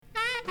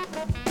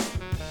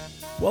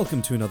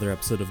Welcome to another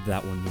episode of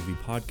That One Movie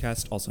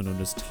Podcast, also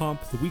known as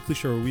Tomp, the weekly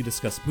show where we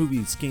discuss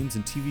movies, games,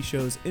 and TV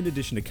shows, in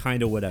addition to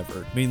kinda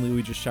whatever. Mainly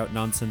we just shout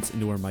nonsense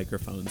into our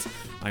microphones.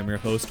 I'm your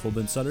host,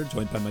 Holden Sutter,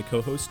 joined by my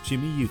co-host,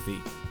 Jimmy Youthy.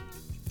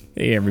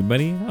 Hey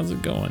everybody, how's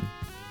it going?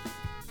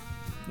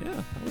 Yeah,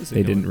 how is it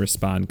They going? didn't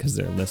respond because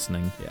they're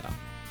listening. Yeah.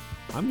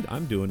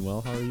 I'm doing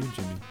well. How are you,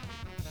 Jimmy?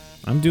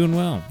 I'm doing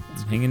well.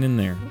 I'm hanging in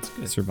there. That's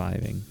good.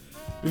 Surviving.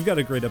 We've got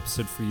a great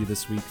episode for you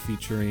this week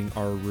featuring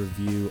our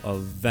review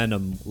of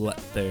Venom,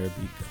 Let There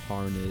Be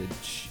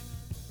Carnage.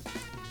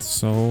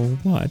 So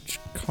much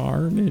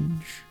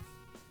carnage.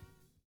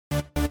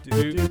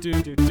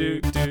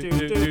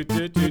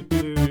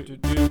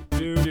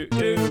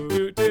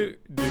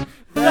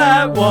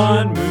 That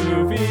One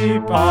Movie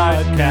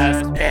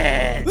Podcast.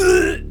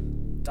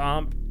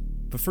 Tomp.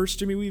 But first,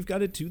 Jimmy, we've got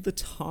to do the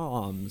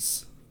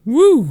Toms.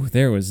 Woo!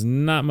 There was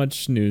not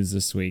much news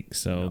this week,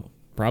 so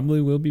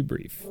probably will be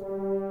brief.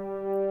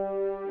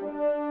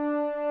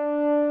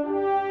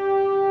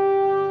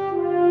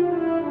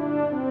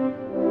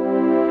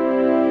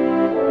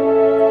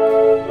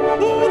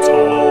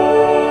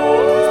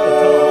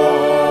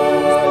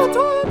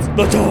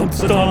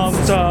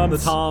 The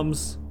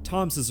Toms.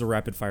 Toms is a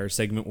rapid-fire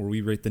segment where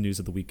we rate the news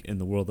of the week in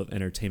the world of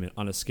entertainment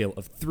on a scale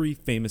of three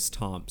famous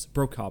Toms: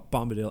 Brokaw,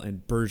 Bombadil,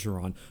 and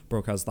Bergeron.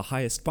 Brokaw's the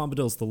highest,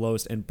 Bombadil's the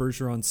lowest, and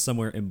Bergeron's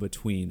somewhere in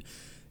between.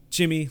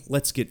 Jimmy,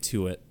 let's get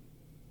to it.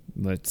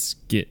 Let's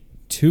get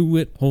to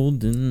it,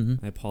 Holden.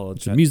 I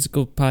apologize. It's a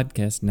musical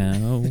podcast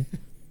now.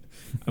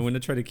 I'm going to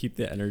try to keep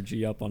the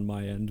energy up on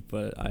my end,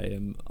 but I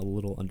am a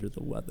little under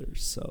the weather,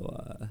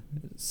 so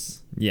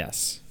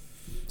Yes.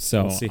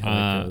 So We'll see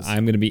how it goes.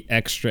 I'm going to be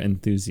extra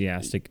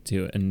enthusiastic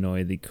to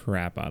annoy the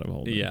crap out of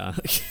Holden. yeah.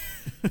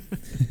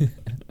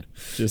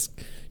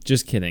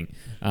 Just kidding.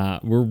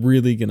 We're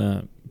really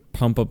gonna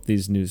pump up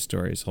these news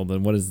stories.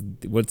 Holden,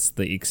 what's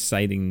the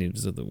exciting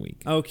news of the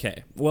week?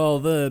 Okay. Well,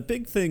 the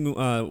big thing,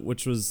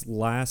 which was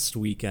last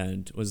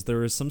weekend, was there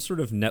was some sort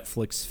of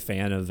Netflix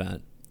fan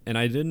event, and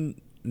I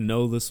didn't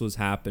know this was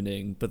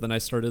happening, but then I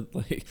started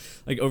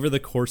like over the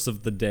course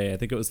of the day, I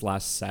think it was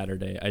last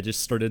Saturday, I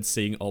just started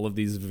seeing all of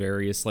these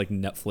various like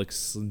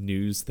Netflix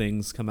news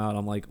things come out.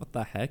 I'm like, what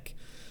the heck?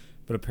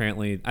 But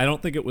apparently, I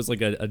don't think it was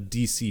like a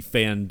DC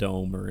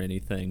fandom or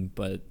anything,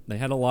 but they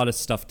had a lot of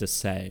stuff to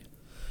say.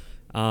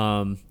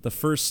 The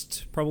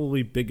first,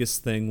 probably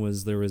biggest thing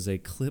was there was a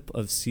clip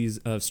of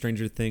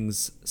Stranger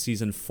Things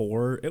season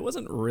 4. It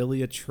wasn't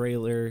really a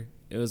trailer.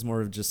 It was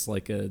more of just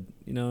like a,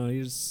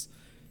 here's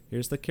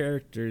the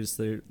characters.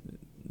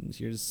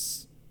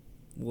 Here's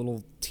a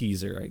little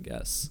teaser, I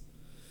guess.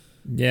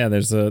 Yeah,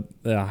 there's a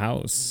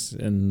house,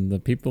 and the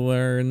people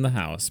are in the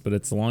house, but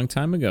it's a long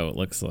time ago, it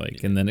looks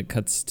like. And then it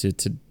cuts to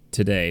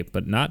today,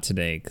 but not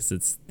today, because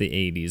it's the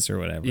 80s or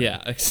whatever.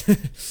 Yeah.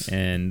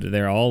 And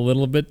they're all a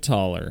little bit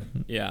taller.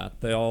 Yeah,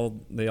 they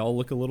all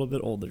look a little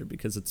bit older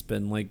because it's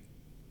been like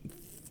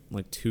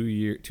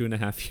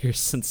 2.5 years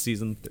since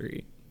season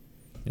 3.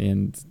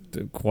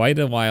 And quite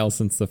a while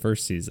since the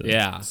first season.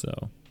 Yeah.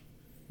 So...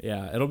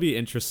 yeah, it'll be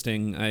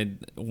interesting.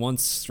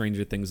 Once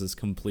Stranger Things is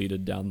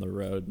completed down the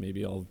road,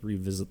 maybe I'll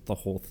revisit the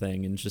whole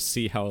thing and just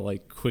see how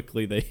like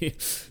quickly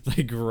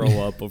they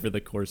grow up over the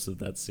course of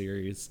that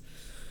series.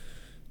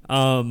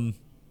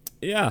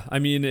 Yeah, I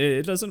mean,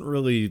 it doesn't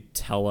really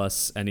tell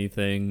us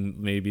anything.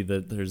 Maybe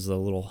that there's a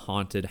little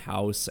haunted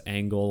house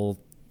angle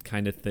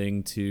kind of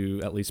thing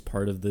to at least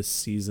part of this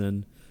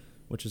season,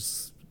 which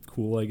is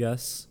cool, I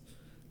guess.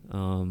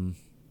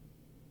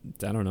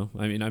 I don't know.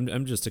 I mean,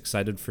 I'm just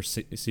excited for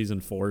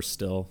season 4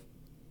 still.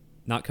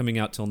 Not coming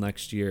out till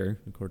next year,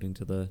 according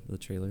to the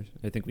trailer.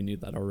 I think we knew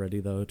that already,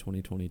 though,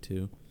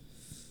 2022.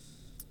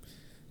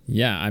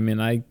 Yeah, I mean,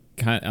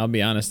 I'll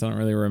be honest, I don't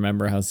really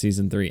remember how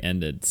season 3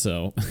 ended,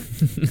 so...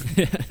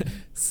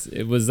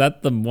 Was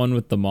that the one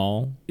with the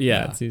mall?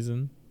 Yeah. That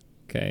season?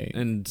 Okay.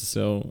 And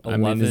so, I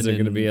mean, is there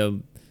going to be a...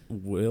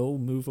 Will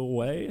move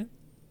away?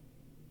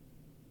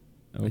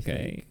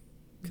 Okay.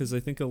 Because I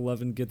think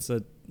 11 gets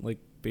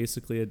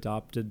basically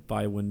adopted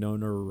by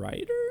Winona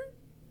Ryder?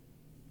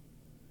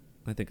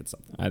 I think it's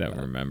something I don't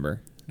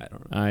remember. I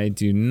don't know. I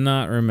do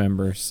not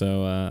remember,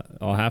 so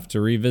I'll have to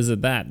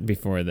revisit that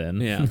before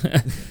then. Yeah.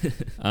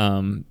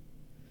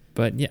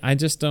 But yeah, I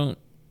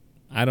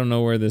don't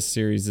know where this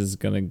series is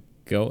going to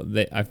go.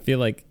 I feel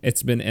like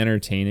it's been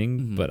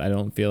entertaining, but I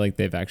don't feel like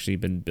they've actually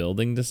been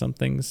building to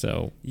something,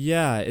 so...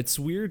 yeah, it's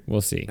weird.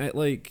 We'll see.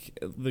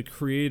 The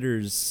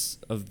creators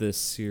of this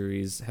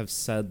series have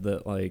said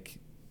that,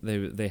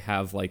 they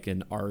have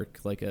an arc,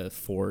 like a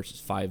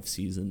 4-5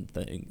 season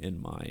thing in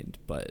mind,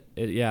 but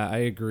I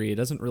agree, it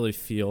doesn't really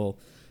feel,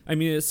 I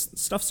mean,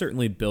 stuff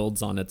certainly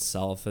builds on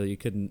itself. You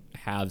couldn't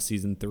have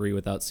season 3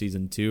 without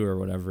season 2 or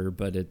whatever,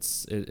 but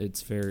it's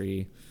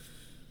very,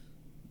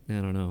 I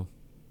don't know,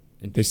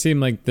 they seem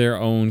like their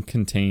own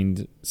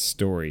contained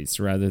stories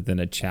rather than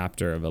a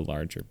chapter of a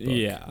larger book.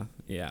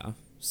 Yeah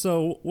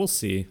So we'll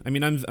see. I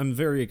mean, I'm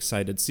very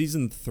excited.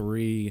 Season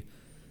 3,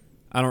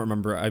 I don't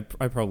remember. I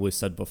probably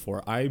said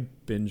before. I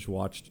binge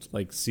watched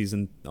like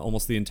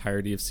almost the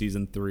entirety of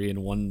season 3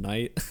 in one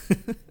night.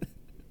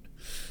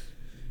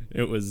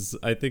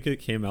 I think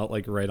it came out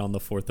like right on the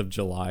 4th of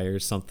July or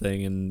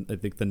something, and I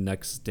think the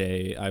next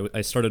day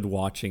I started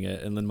watching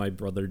it, and then my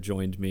brother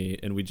joined me,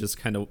 and we just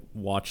kind of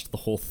watched the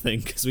whole thing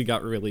because we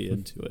got really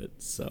into it.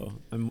 So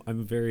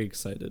I'm very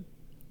excited.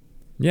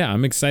 Yeah,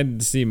 I'm excited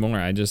to see more.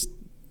 I don't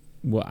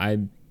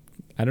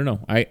know.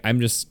 I'm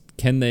just,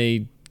 can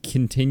they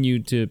continue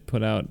to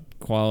put out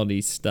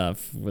quality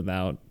stuff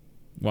while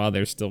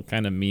they're still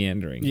kind of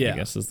meandering? Yeah, I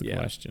guess is the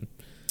question.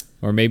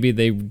 Or maybe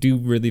they do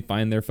really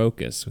find their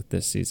focus with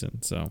this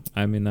season. So,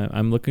 I mean,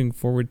 I'm looking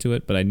forward to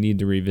it, but I need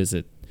to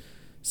revisit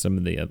some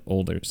of the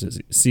older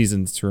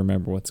seasons to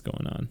remember what's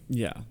going on.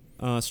 Yeah.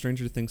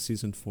 Stranger Things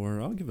season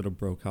 4, I'll give it a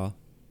Brokaw.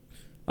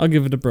 I'll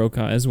give it a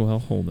Brokaw as well,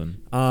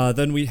 Holden.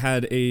 Then we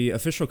had a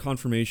official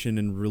confirmation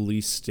and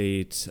release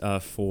date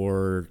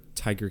for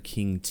Tiger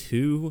King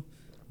 2,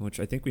 which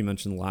I think we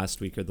mentioned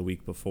last week or the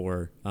week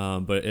before.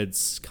 But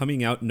it's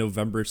coming out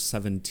November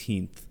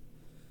 17th.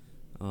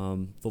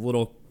 The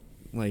little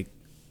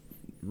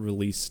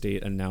release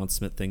date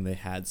announcement thing they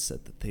had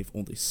said that they've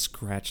only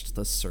scratched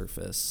the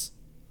surface.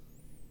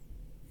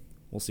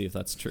 We'll see if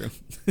that's true.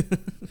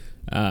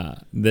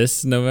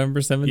 This November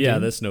 17th? Yeah,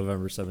 this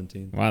November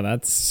 17th. Wow,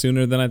 that's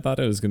sooner than I thought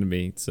it was going to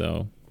be.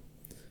 So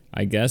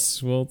I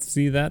guess we'll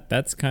see that.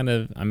 That's kind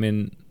of, I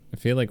mean, I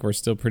feel like we're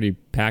still pretty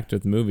packed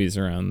with movies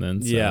around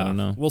then. So yeah, I don't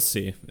know. We'll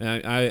see.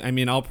 I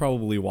mean, I'll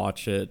probably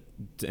watch it,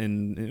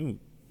 and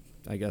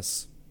I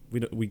guess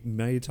we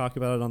may talk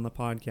about it on the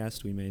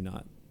podcast. We may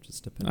not.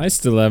 Just depends. I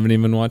still haven't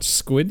even watched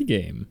Squid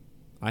Game.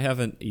 I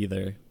haven't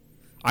either.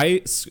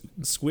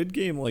 Squid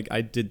Game,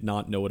 I did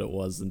not know what it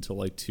was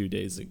until 2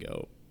 days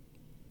ago.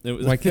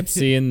 I kept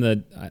seeing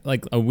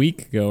a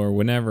week ago or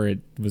whenever it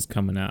was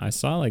coming out, I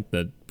saw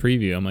the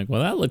preview. I'm like,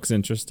 well, that looks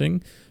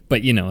interesting.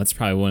 But, it's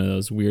probably one of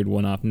those weird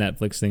one-off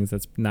Netflix things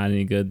that's not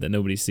any good that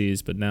nobody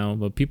sees. But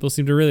people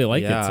seem to really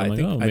like it. So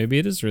I'm maybe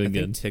it is really good.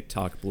 I think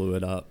TikTok blew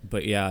it up.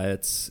 But yeah,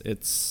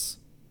 it's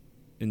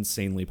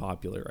insanely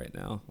popular right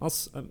now.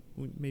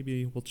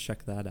 Maybe we'll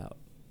check that out.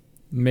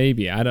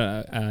 Maybe.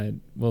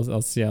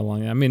 I'll see how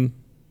long. I mean,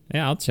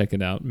 yeah, I'll check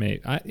it out.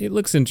 Maybe it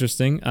looks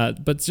interesting.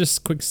 But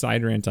just quick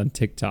side rant on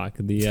TikTok.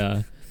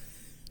 The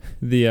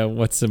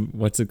what's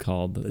it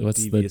called?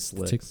 What's Devious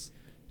Licks?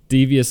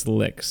 Devious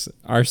Licks.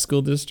 Our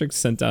school district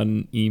sent out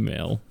an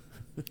email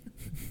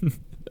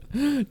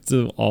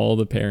to all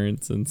the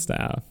parents and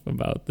staff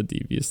about the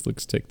Devious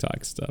Licks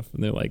TikTok stuff,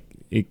 and they're like,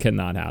 "It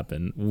cannot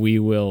happen. We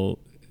will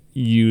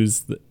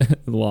use the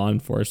law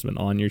enforcement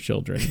on your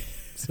children."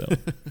 So.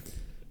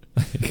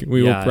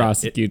 We will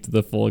prosecute to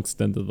the full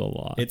extent of the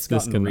law. It's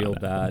gotten real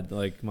bad.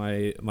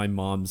 My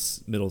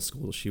mom's middle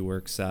school she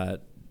works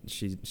at,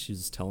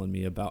 she's telling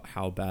me about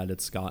how bad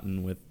it's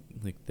gotten with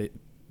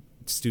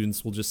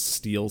students will just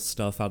steal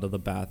stuff out of the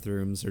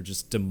bathrooms or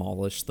just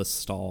demolish the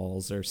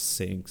stalls or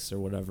sinks or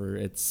whatever.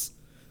 I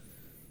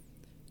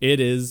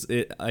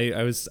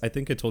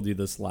think I told you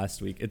this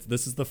last week.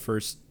 This is the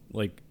first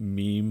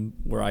meme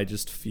where I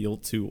just feel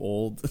too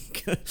old.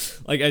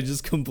 I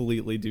just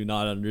completely do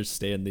not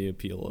understand the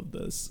appeal of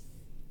this.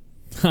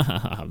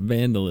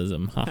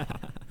 Vandalism.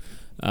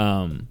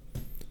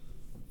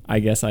 I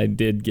guess I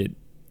did get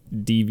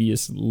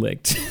devious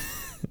licked.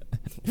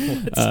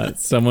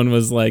 Someone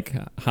was like,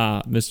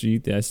 "Ha, Mr.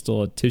 Yuthi, I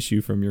stole a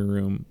tissue from your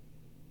room."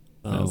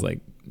 I was like,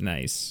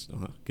 "Nice,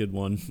 good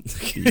one."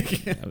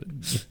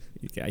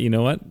 You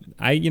know what?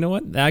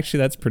 Actually,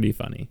 that's pretty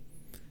funny.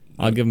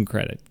 I'll give them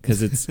credit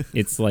because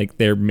it's like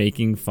they're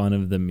making fun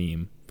of the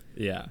meme.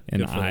 Yeah,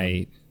 and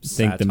I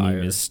think the meme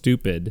is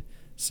stupid.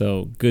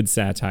 So good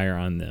satire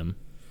on them,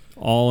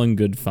 all in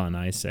good fun.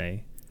 I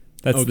say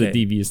that's the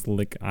devious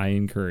lick I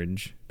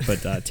encourage.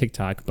 But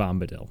TikTok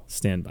Bombadil,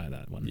 stand by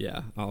that one.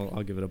 Yeah,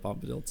 I'll give it a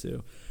Bombadil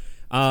too.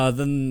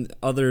 Then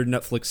other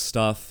Netflix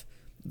stuff.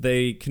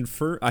 They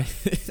confirm. I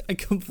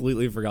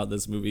completely forgot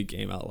this movie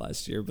came out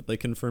last year, but they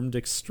confirmed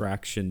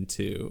Extraction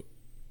 2.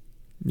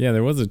 Yeah,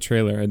 there was a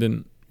trailer. I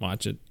didn't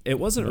watch it. It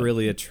wasn't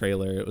really a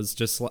trailer. It was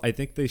just, I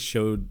think they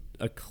showed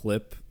a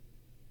clip.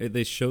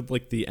 They showed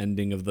the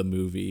ending of the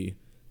movie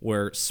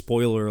where,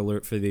 spoiler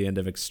alert for the end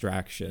of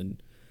Extraction,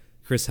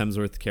 Chris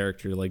Hemsworth's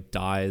character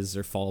dies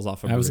or falls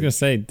off a bridge. I was going to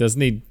say,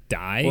 doesn't he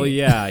die? Well,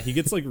 yeah, he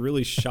gets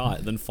really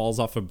shot, then falls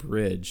off a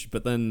bridge.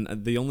 But then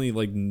the only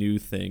new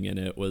thing in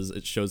it was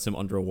it shows him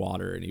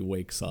underwater and he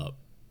wakes up.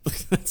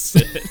 That's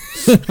it.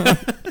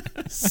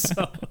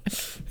 So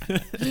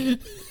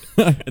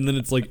and then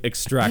it's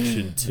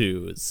Extraction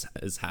 2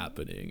 is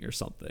happening or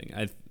something.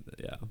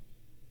 Yeah.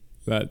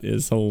 That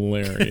is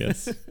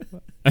hilarious.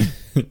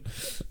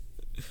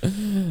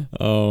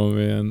 Oh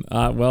man.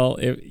 Well,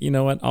 you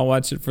know what? I'll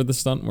watch it for the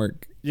stunt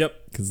work.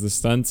 Yep. Because the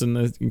stunts in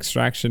the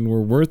Extraction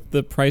were worth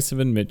the price of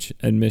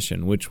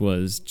admission, which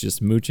was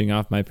just mooching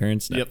off my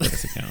parents'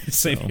 Netflix account.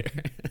 Same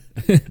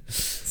here.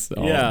 So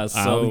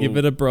I'll give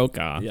it a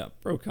Brokaw. Yeah,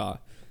 Brokaw.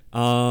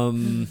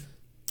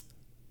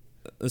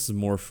 this is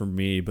more for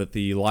me, but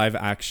the live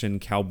action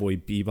Cowboy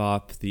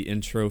Bebop, the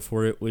intro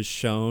for it was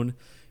shown,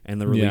 and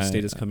the release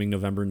date is coming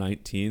November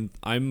 19th.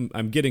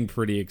 I'm getting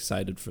pretty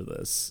excited for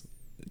this.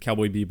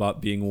 Cowboy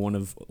Bebop being one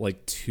of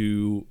like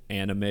 2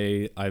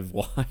 anime I've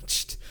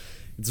watched.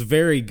 It's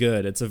very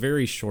good. It's a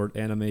very short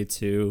anime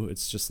too.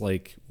 It's just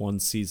like 1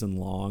 season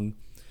long.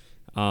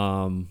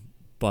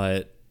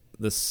 But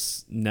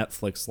this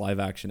Netflix live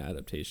action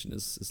adaptation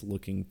is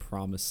looking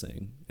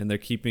promising, and they're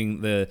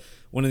keeping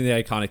one of the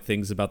iconic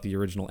things about the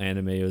original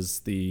anime is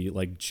the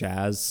like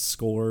jazz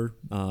score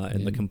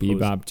and the composer.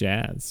 Bebop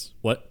jazz.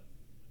 What?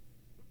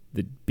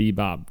 The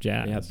bebop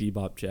jazz. Yeah,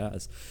 bebop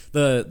jazz.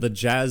 The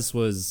jazz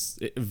was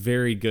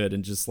very good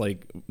and just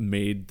like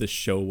made the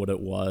show what it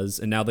was.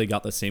 And now they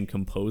got the same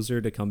composer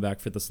to come back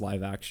for this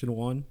live action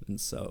one, and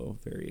so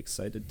very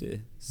excited to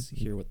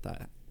hear what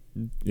that.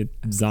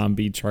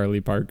 Zombie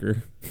Charlie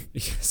Parker.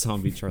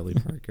 Zombie Charlie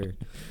Parker.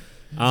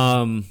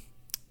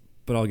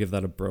 But I'll give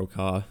that a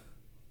Brokaw.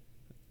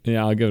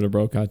 Yeah, I'll give it a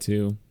Brokaw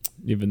too,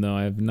 even though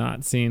I have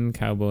not seen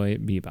Cowboy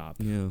Bebop.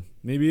 Yeah,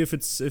 maybe if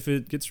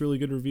it gets really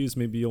good reviews,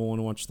 maybe you'll want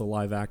to watch the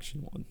live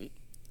action one.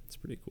 It's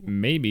pretty cool.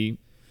 Maybe.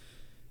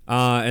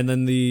 And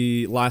then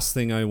the last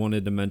thing I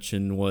wanted to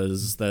mention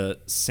was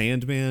the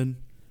Sandman,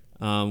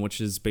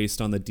 which is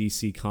based on the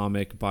DC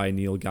comic by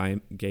Neil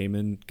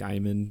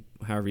Gaiman,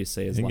 however you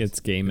say his I think it's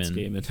Gaiman. It's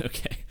Gaiman,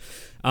 okay.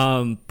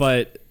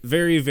 But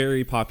very,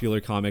 very popular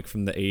comic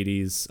from the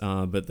 80s.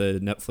 But the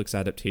Netflix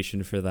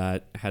adaptation for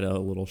that had a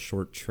little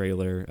short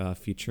trailer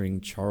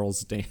featuring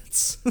Charles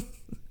Dance.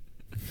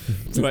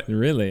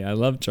 Really? I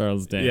love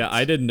Charles Dance. Yeah,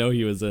 I didn't know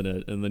he was in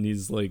it. And then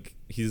he's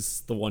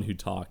the one who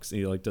talks.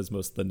 He like does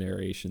most of the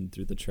narration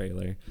through the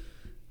trailer.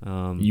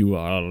 You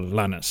are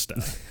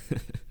Lannister.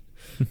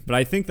 But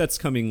I think that's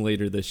coming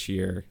later this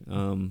year.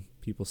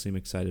 People seem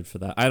excited for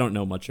that. I don't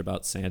know much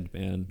about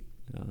Sandman,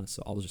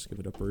 so I'll just give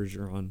it a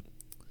Bergeron.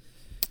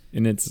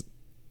 And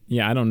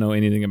I don't know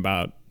anything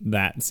about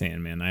that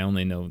Sandman. I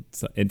only know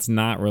it's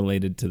not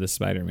related to the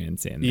Spider-Man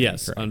Sandman.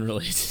 Yes, correct?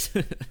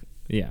 Unrelated.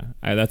 Yeah,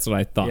 that's what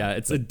I thought. Yeah,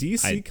 it's a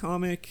DC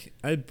comic,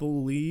 I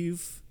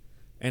believe.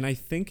 And I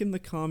think in the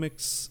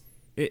comics,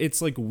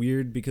 it's like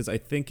weird because I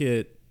think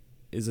it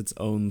is its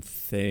own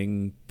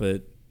thing,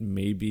 but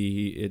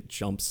maybe it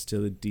jumps to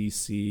the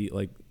DC,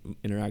 like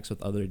interacts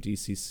with other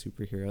DC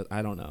superheroes.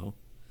 I don't know.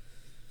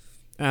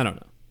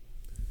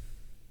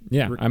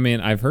 Yeah, I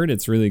mean, I've heard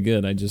it's really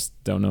good. I just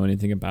don't know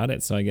anything about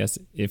it. So I guess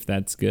if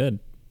that's good,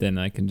 then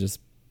I can just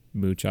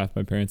mooch off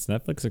my parents'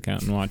 Netflix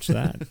account and watch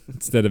that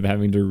instead of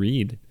having to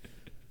read.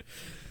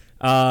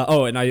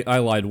 And I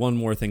lied. One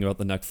more thing about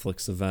the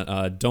Netflix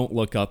event. Don't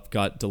Look Up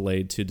got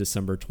delayed to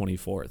December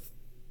 24th.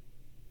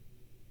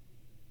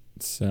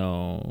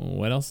 So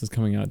what else is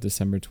coming out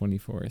December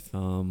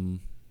 24th?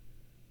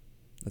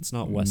 That's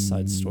not West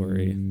Side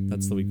Story.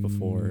 That's the week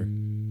before.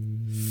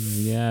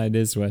 Yeah, it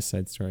is West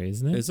Side Story,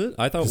 isn't it? Is it?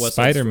 I thought West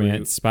Side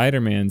Story.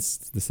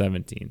 Spider-Man's the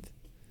 17th.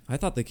 I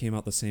thought they came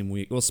out the same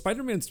week. Well,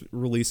 Spider-Man's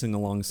releasing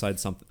alongside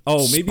something.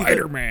 Oh, maybe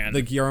Spider-Man.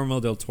 The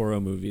Guillermo del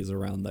Toro movie is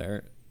around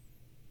there.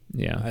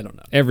 Yeah. I don't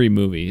know. Every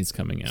movie is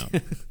coming out.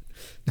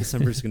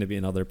 December's going to be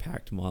another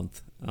packed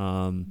month.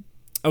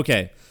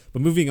 Okay,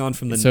 but moving on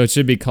from the... So it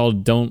should be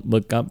called Don't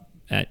Look Up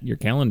at Your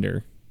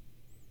Calendar,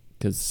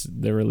 because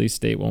the release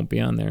date won't be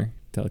on there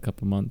till a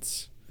couple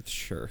months.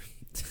 Sure.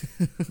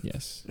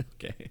 Yes.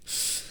 Okay.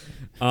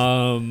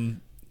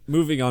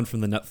 Moving on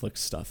from the Netflix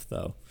stuff,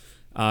 though.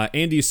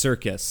 Andy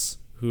Serkis,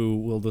 who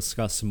we'll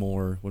discuss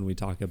more when we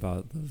talk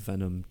about the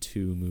Venom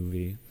 2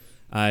 movie.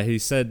 He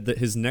said that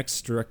his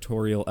next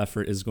directorial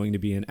effort is going to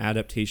be an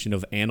adaptation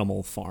of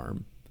Animal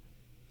Farm.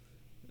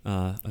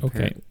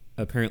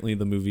 Apparently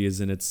the movie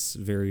is in its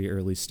very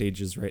early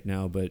stages right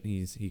now, but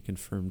he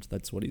confirmed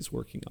that's what he's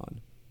working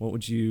on.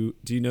 Did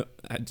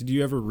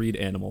you ever read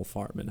Animal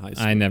Farm in high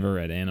school? I never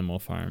read Animal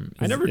Farm.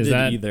 I never did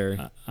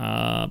either.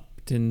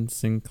 Upton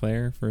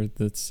Sinclair, for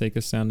the sake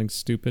of sounding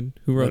stupid.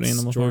 Who wrote That's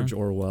Animal Farm? George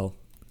Orwell.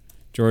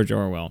 George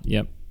Orwell.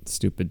 Yep.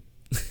 Stupid.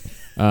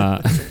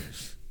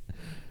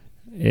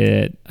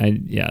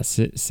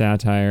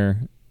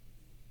 Satire.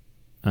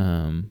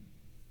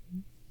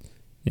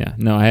 Yeah.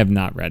 No, I have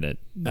not read it.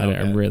 Okay.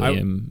 I really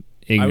am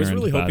ignorant. I was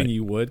really about hoping it.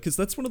 you would, because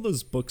that's one of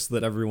those books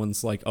that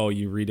everyone's like, "Oh,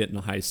 you read it in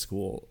high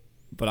school,"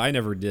 but I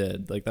never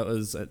did. Like that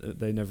was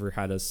they never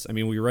had us. I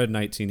mean, we read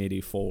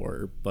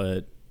 1984,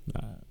 but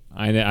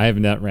I have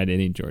not read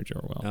any George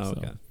Orwell. Oh,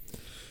 okay. So.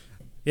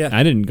 Yeah,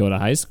 I didn't go to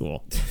high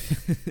school.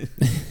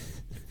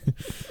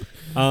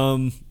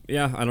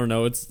 Yeah, I don't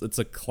know. It's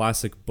a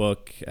classic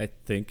book. I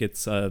think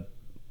it's a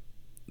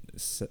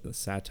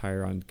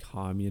satire on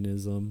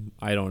communism.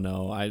 I don't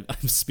know. I'm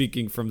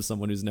speaking from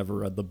someone who's never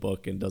read the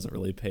book and doesn't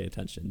really pay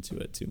attention to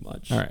it too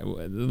much. All right,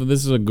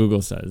 this is what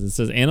Google says. It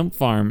says Animal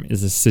Farm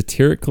is a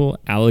satirical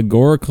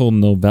allegorical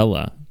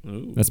novella.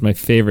 Ooh. That's my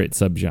favorite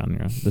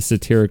subgenre, the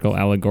satirical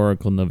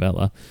allegorical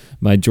novella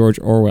by George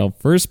Orwell,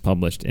 first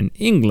published in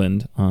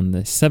England on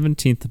the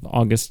 17th of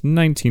August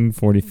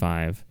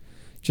 1945.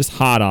 just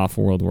hot off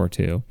World War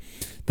II.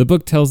 The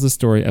book tells the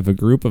story of a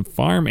group of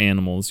farm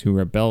animals who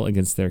rebel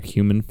against their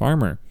human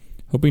farmer,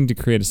 hoping to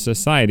create a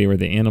society where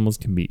the animals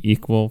can be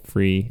equal,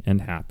 free,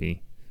 and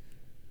happy.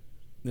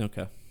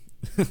 Okay.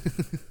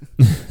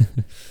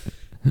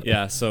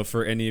 Yeah, so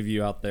for any of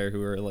you out there who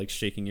are like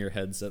shaking your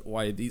heads at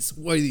why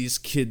these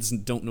kids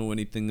don't know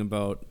anything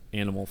about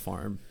Animal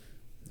Farm,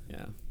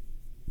 yeah,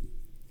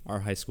 our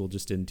high school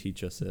just didn't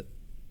teach us it.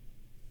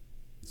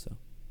 So,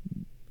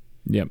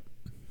 yep.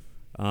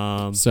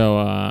 What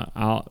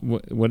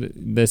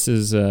this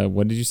is?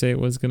 What did you say it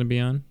was going to be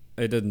on?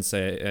 It didn't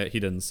say.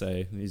 He didn't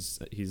say.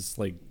 He's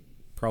like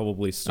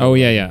probably still. Oh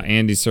yeah.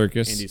 Andy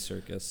Serkis. Andy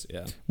Serkis.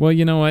 Yeah. Well,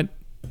 you know what?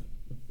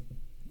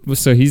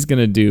 So he's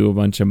gonna do a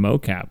bunch of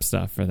mocap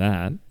stuff for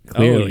that.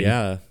 Clearly. Oh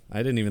yeah,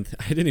 I didn't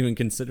even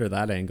consider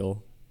that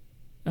angle.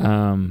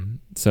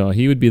 So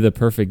he would be the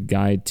perfect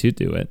guy to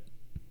do it.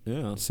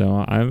 Yeah.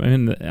 So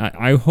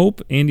I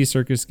hope Andy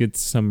Serkis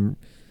gets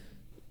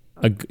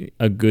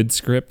a good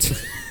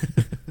script.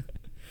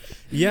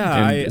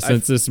 Yeah.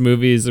 Since this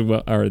movie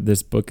or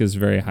this book is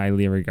very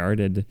highly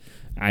regarded,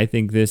 I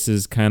think this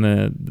is kind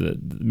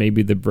of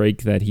maybe the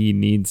break that he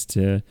needs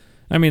to.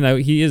 I mean,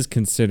 he is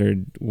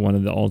considered one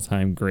of the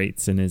all-time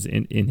greats in his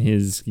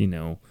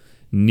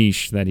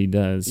niche that he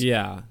does.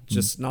 Yeah,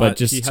 just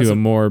to a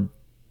more.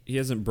 He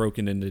hasn't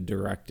broken into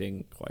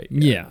directing quite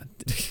yet.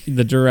 Yeah,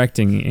 the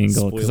directing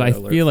angle, because I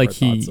feel like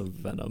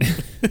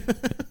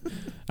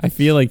I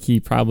feel like he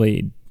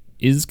probably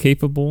is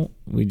capable.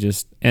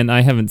 And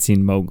I haven't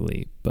seen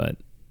Mowgli, but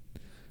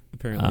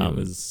apparently it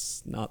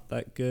was not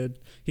that good.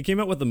 He came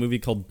out with a movie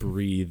called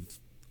Breathe.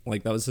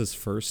 Like, that was his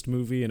first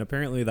movie, and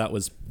apparently that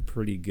was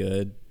pretty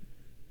good.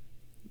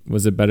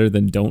 Was it better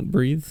than Don't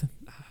Breathe?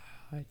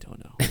 I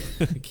don't know.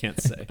 I can't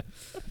say.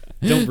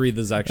 Don't Breathe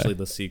is actually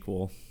the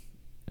sequel.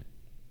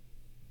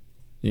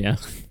 Yeah.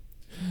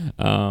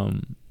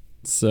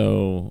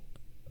 So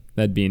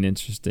that'd be an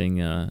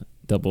interesting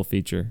double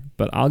feature.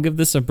 But I'll give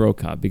this a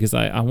Brokaw because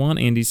I want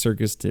Andy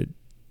Serkis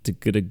to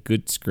get a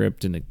good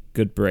script and a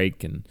good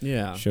break and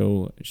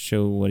show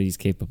what he's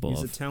capable of.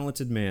 He's a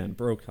talented man,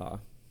 Brokaw.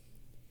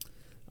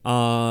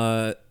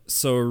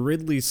 So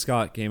Ridley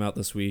Scott came out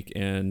this week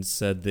and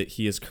said that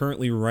he is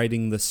currently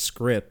writing the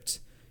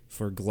script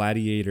for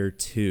Gladiator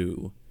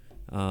 2,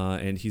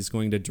 and he's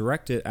going to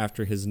direct it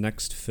after his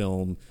next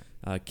film,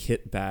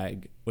 Kit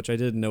Bag, which I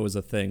didn't know was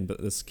a thing,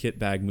 but this Kit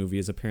Bag movie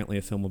is apparently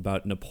a film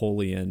about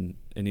Napoleon,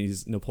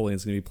 and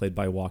Napoleon's going to be played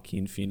by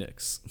Joaquin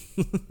Phoenix.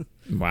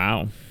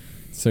 Wow.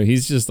 So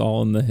he's just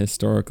all in the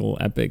historical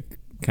epic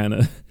kind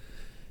of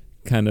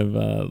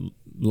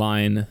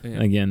line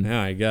again.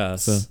 Yeah, I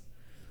guess. So,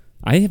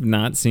 I have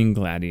not seen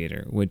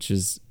Gladiator, which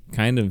is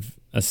kind of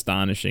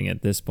astonishing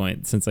at this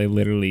point, since I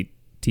literally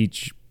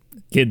teach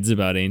kids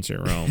about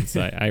ancient Rome.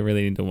 So I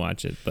really need to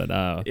watch it. But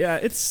yeah,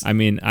 it's. I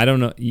mean, I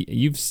don't know.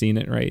 You've seen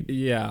it, right?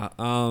 Yeah.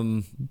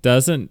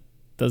 Doesn't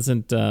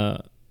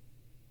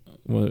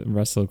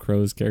Russell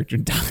Crowe's character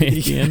die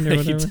at the end or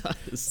whatever?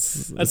 He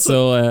does.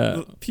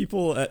 So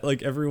people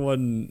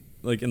everyone.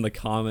 Like in the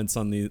comments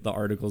on the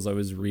articles I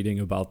was reading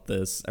about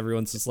this,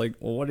 everyone's just like,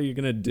 well, what are you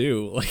going to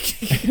do? Like,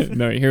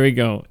 no, here we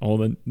go.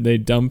 They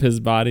dump his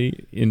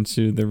body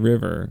into the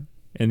river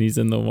and he's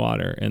in the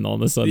water and all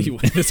of a sudden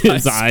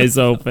his eyes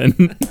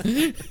open.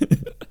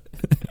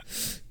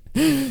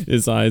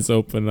 His eyes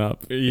open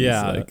up.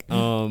 Yeah.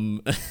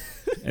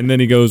 And then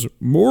he goes, "Are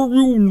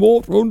you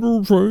not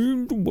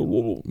entertained?"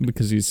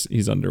 Because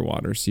he's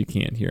underwater, so you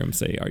can't hear him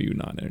say, "Are you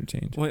not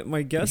entertained?"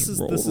 My guess is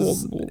this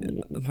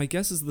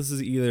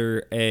is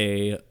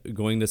either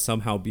going to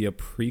somehow be a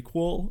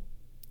prequel,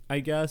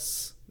 I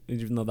guess,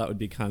 even though that would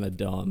be kind of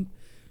dumb,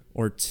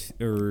 or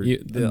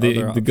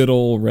the good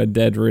old Red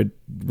Dead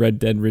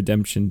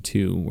Redemption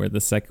 2, where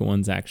the second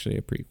one's actually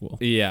a prequel.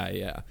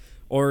 Yeah.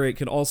 Or it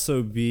could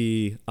also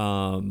be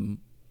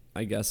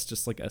I guess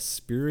just like a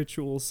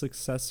spiritual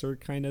successor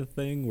kind of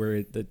thing, where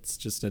it's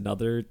just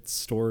another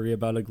story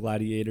about a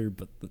gladiator,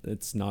 but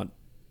it's not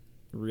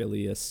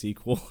really a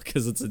sequel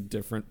because it's a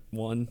different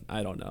one.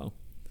 I don't know.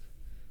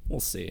 We'll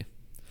see.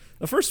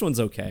 The first one's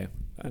okay.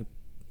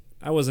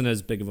 I wasn't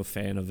as big of a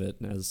fan of it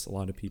as a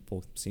lot of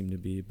people seem to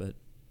be, but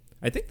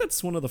I think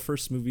that's one of the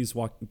first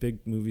big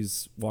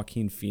movies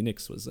Joaquin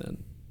Phoenix was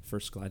in.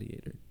 First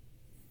Gladiator.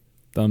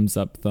 Thumbs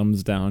up,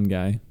 thumbs down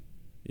guy.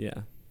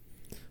 Yeah.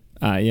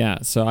 Yeah,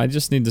 so I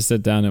just need to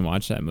sit down and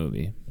watch that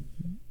movie.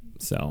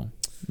 So,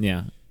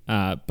 yeah.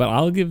 But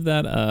I'll give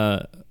that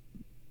a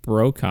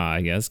Brokaw,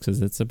 I guess,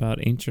 because it's about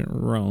ancient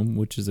Rome,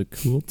 which is a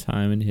cool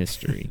time in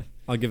history.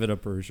 I'll give it a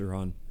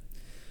Bergeron.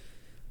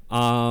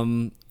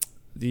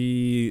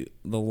 The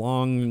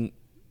long-running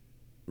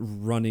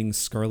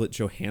Scarlett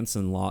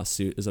Johansson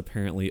lawsuit is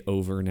apparently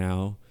over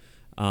now.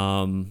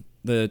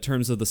 The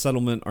terms of the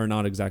settlement are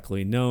not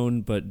exactly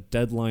known, but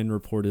Deadline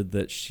reported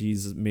that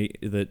she's making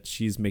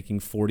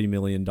 $40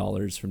 million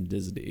from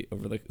Disney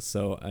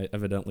so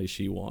evidently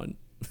she won.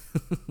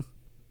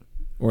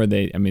 Or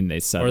they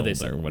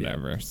settled or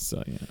whatever. Yeah.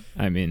 So yeah,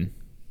 I mean,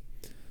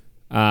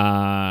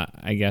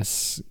 I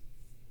guess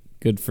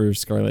good for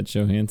Scarlett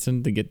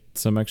Johansson to get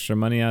some extra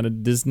money out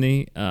of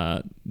Disney.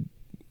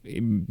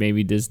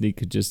 Maybe Disney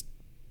could just,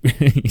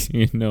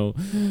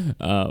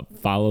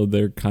 follow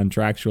their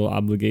contractual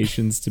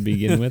obligations to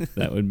begin with.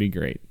 That would be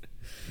great.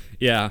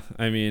 Yeah,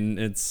 I mean,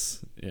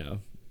 it's, I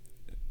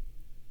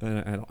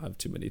don't have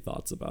too many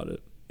thoughts about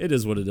it. It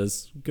is what it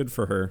is. Good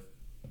for her.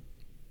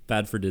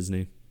 Bad for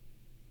Disney.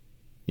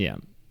 Yeah.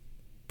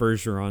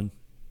 Bergeron.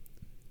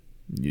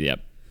 Yep.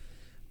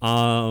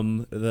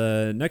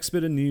 The next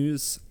bit of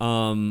news,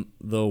 the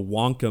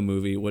Wonka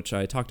movie, which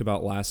I talked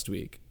about last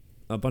week.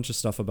 A bunch of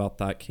stuff about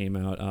that came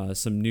out.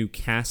 Some new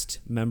cast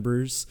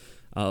members,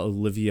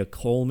 Olivia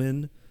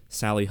Colman,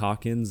 Sally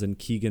Hawkins, and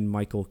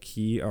Keegan-Michael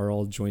Key are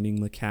all joining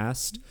the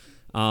cast.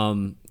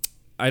 I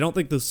don't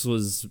think this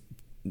was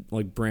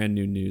like brand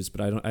new news,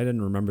 but I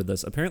didn't remember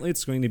this. Apparently,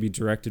 it's going to be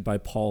directed by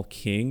Paul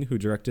King, who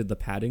directed the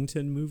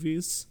Paddington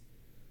movies.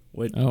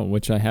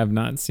 Which I have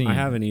not seen. I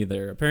haven't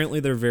either. Apparently,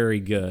 they're very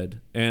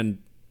good, and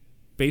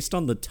based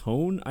on the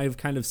tone I've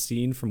kind of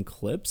seen from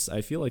clips,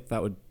 I feel like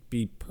that would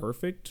be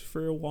perfect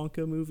for a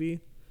Wonka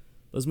movie.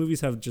 Those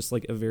movies have just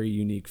like a very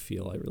unique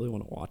feel. I really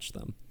want to watch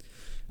them.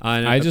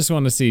 I just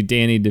want to see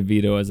Danny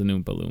DeVito as an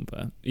Oompa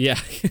Loompa. Yeah.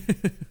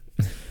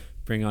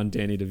 Bring on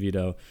Danny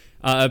DeVito.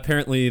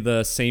 Apparently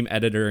the same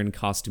editor and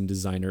costume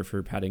designer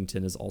for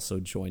Paddington is also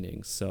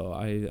joining. So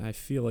I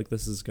feel like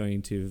this is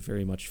going to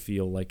very much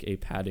feel like a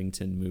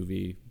Paddington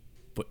movie,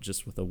 but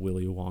just with a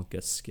Willy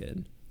Wonka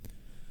skin.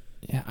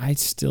 Yeah, I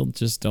still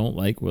just don't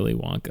like Willy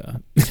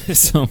Wonka.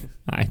 So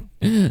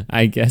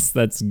I guess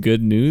that's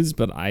good news,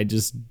 but I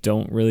just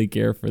don't really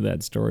care for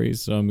that story,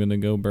 so I'm going to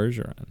go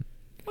Bergeron.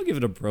 I'll give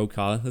it a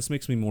Brokaw. This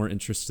makes me more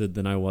interested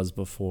than I was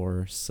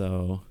before,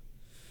 so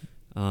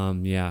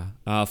yeah.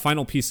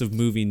 Final piece of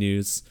movie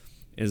news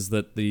is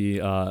that the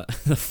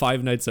the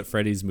Five Nights at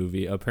Freddy's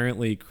movie,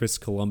 apparently Chris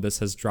Columbus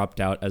has dropped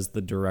out as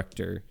the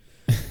director.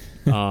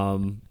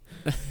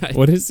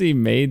 What has he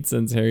made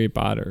since Harry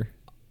Potter?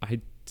 I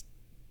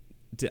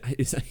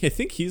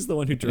think he's the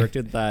one who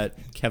directed that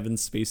Kevin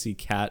Spacey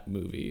cat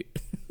movie.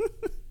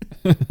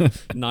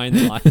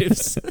 9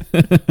 Lives.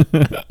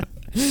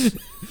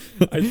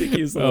 I think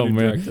he's the one who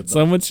directed that.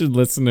 Someone should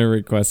listen to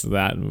request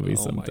that movie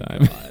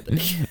sometime.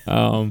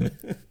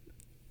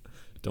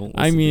 Don't.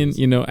 I mean,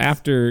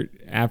 after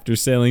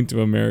Sailing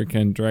to America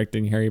and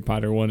directing Harry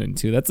Potter 1 and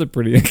 2, that's a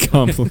pretty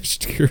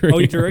accomplished career. Oh,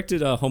 he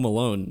directed Home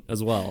Alone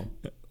as well.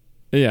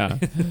 Yeah.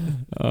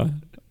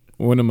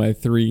 One of my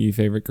 3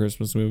 favorite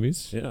Christmas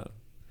movies. Yeah.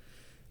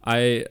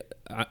 I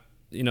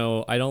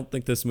don't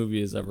think this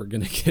movie is ever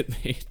going to get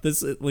made.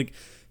 This, like,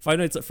 Five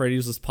Nights at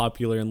Freddy's was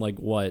popular in,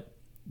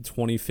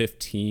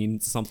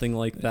 2015, something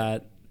like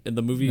that. And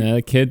the movie... Yeah,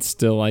 the kids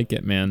still like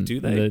it, man. Do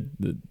they?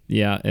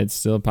 Yeah, it's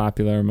still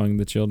popular among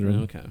the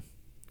children. Okay.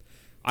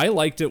 I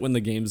liked it when the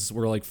games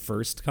were,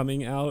 first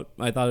coming out.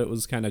 I thought it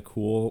was kind of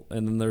cool.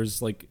 And then there's,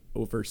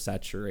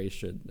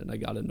 oversaturation, and I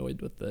got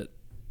annoyed with it.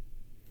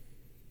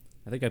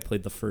 I think I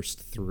played the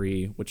first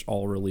 3, which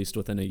all released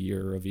within a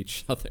year of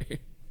each other.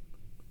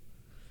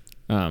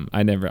 I'm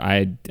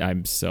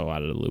so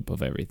out of the loop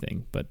of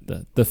everything, but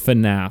the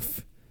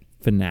FNAF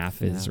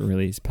is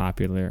really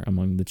popular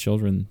among the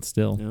children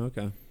still. Yeah,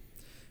 okay.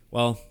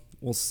 Well,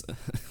 we'll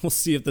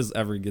see if this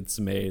ever gets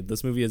made.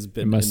 This movie has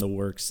been in the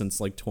works since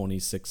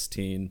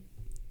 2016.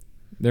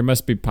 There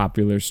must be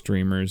popular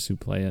streamers who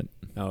play it.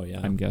 Oh yeah,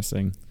 I'm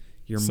guessing.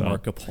 Your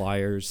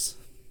Markipliers.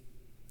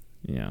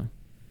 Yeah.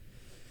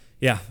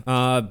 Yeah.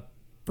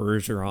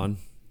 Bergeron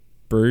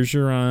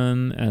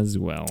as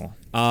well.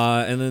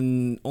 And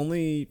then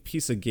only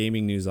piece of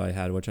gaming news I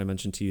had, which I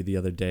mentioned to you the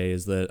other day,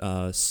 is that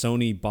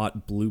Sony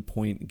bought Blue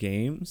Point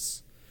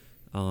Games,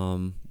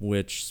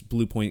 which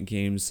Blue Point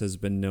Games has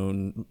been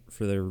known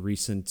for their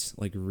recent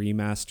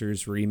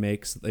remasters,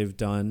 remakes that they've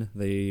done.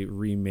 They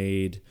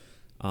remade,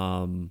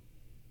 I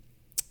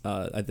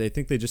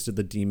think they just did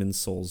the Demon's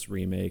Souls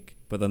remake,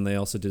 but then they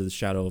also did the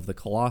Shadow of the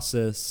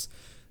Colossus.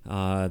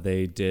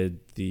 They did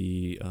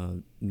the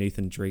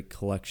Nathan Drake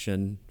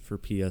collection for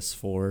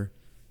PS4,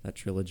 that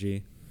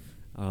trilogy.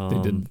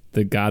 They did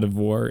the God of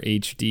War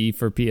HD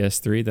for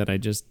PS3 that I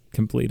just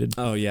completed.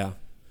 Oh yeah.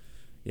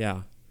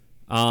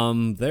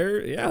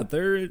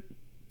 They're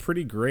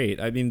pretty great.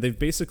 I mean, they've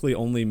basically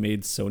only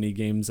made Sony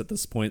games at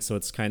this point, so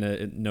it's kind of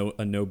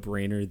a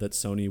no-brainer that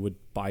Sony would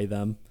buy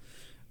them.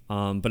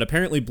 But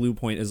apparently Blue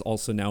Point is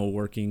also now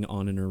working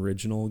on an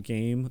original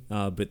game,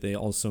 but they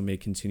also may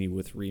continue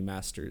with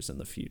remasters in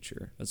the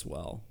future as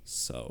well.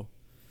 So,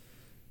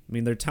 I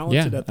mean, they're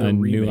talented at their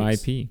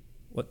remakes. New IP.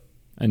 What?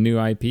 A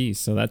new IP.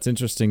 So that's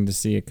interesting to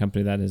see a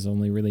company that has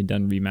only really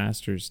done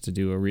remasters to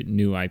do a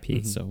new IP.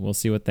 Mm-hmm. So we'll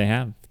see what they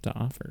have to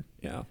offer.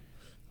 Yeah.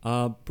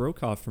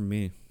 Brokaw from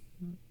me.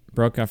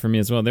 Broke out for me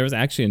as well. There was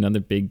actually another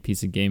big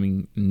piece of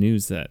gaming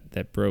news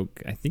that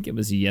broke. I think it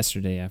was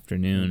yesterday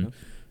afternoon. Okay.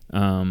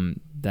 I'm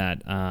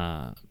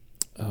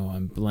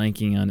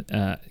blanking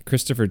on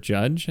Christopher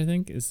Judge. I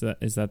think is that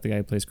the guy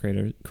who plays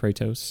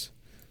Kratos?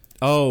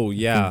 Oh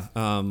yeah.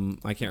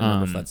 I can't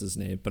remember if that's his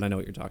name, but I know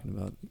what you're talking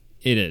about.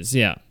 It is,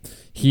 yeah.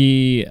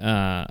 He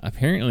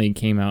apparently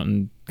came out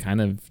and kind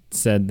of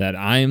said that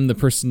I am the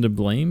person to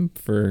blame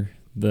for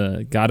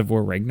the God of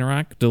War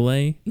Ragnarok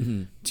delay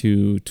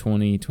to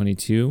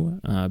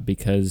 2022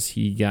 because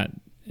he got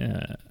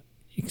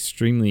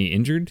extremely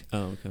injured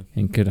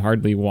and could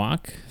hardly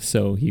walk,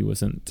 so he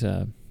wasn't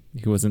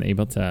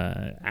able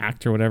to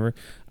act or whatever.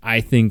 I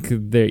think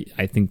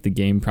the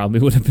game probably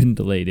would have been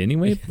delayed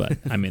anyway, but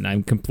I mean,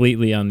 I'm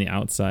completely on the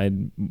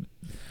outside.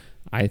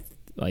 I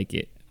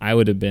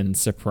would have been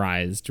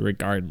surprised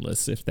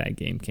regardless if that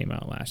game came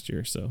out last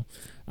year. So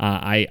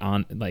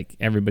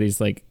everybody's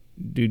like,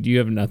 dude, you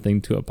have nothing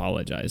to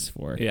apologize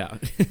for. Yeah.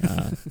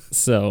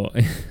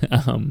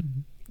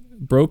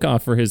 Brokaw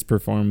for his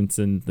performance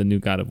in the new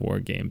God of War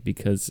game,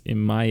 because in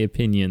my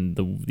opinion,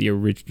 the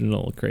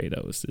original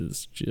Kratos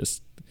is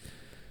just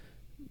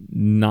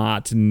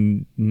not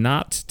to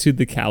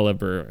the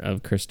caliber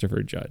of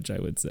Christopher Judge, I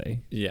would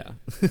say. Yeah.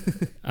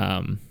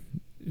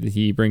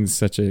 He brings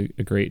such a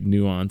great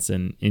nuance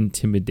and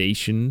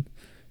intimidation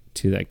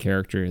to that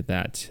character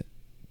that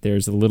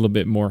there's a little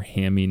bit more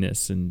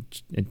hamminess and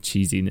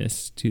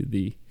cheesiness to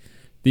the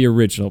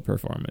original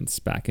performance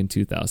back in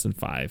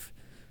 2005.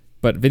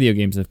 But video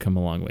games have come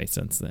a long way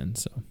since then.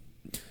 So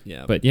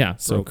yeah. But yeah,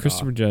 so Brokaw.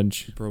 Christopher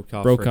Judge broke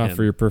off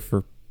for your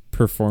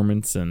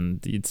performance,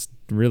 and it's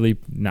really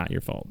not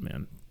your fault,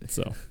 man.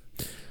 So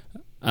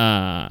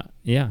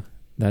yeah.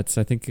 That's,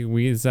 I think,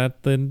 is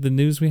that the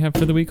news we have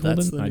for the week,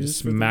 Holden? I just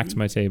smacked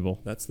my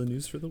table. That's the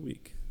news for the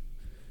week.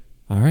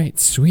 All right,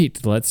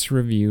 sweet. Let's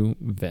review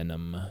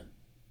Venom.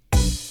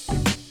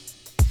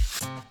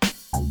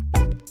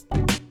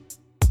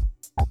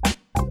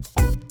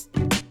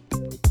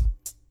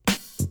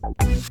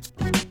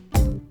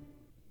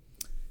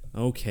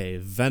 Okay,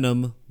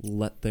 Venom,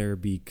 Let There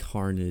Be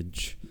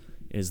Carnage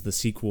is the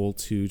sequel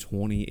to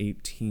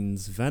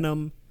 2018's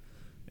Venom,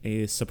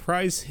 a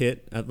surprise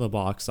hit at the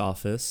box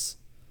office.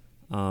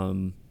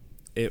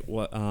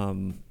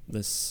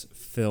 This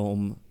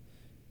film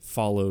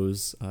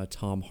follows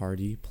Tom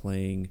Hardy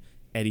playing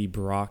Eddie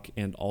Brock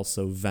and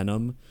also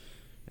Venom,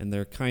 and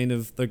they're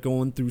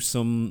going through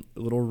some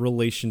little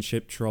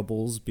relationship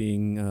troubles,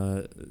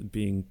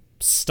 being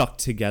stuck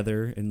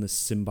together in this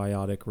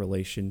symbiotic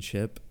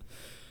relationship.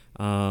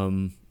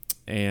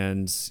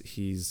 And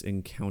he's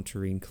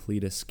encountering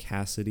Cletus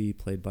Cassidy,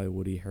 played by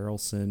Woody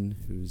Harrelson,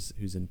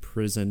 who's in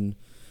prison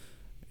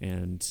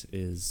and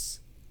is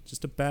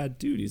just a bad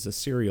dude. He's a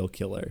serial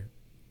killer.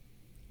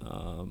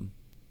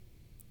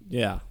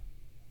 Yeah.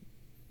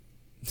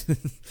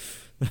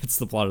 That's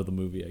the plot of the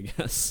movie, I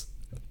guess.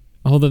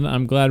 Holden,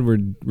 I'm glad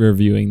we're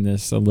reviewing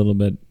this a little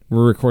bit.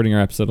 We're recording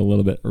our episode a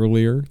little bit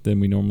earlier than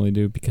we normally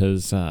do,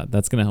 because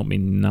that's going to help me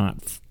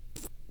not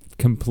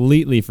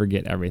completely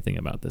forget everything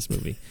about this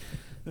movie.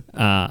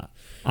 I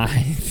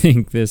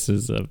think this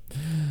is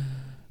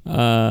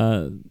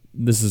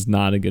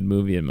not a good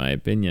movie, in my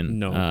opinion.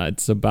 No.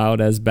 It's about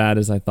as bad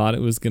as I thought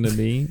it was going to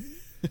be.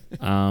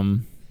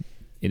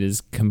 It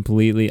is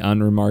completely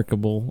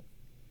unremarkable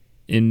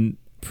in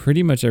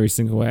pretty much every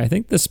single way. I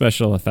think the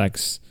special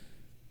effects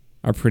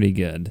are pretty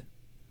good.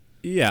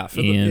 Yeah,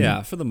 for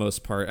the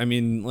most part. I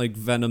mean, like,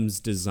 Venom's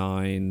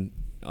design,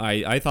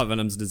 I thought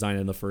Venom's design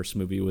in the first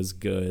movie was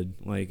good.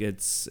 Like,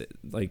 it's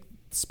like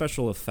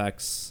special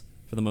effects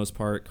for the most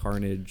part,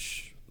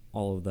 Carnage,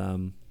 all of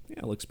them. Yeah,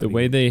 it looks pretty The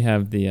way good. they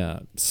have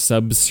the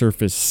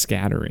subsurface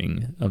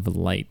scattering of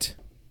light,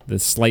 the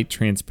slight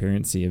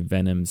transparency of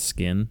Venom's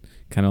skin,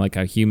 kind of like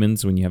how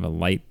humans, when you have a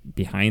light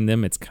behind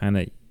them, it's kind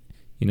of,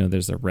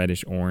 there's a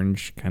reddish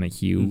orange kind of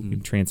hue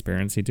and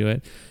transparency to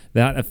it.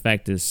 That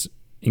effect is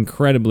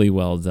incredibly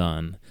well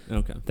done.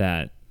 Okay.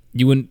 That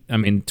you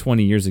wouldn't,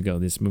 20 years ago,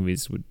 these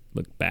movies would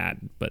look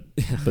bad, but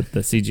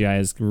the CGI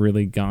has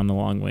really gone a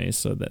long way.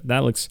 So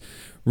that looks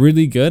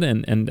really good.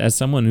 And as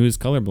someone who's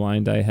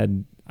colorblind,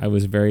 I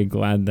was very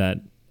glad that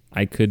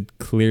I could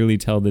clearly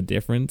tell the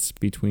difference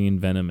between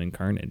Venom and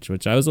Carnage,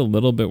 which I was a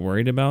little bit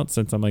worried about,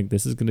 since I'm like,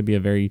 this is going to be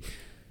a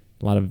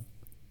lot of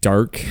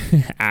dark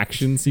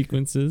action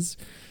sequences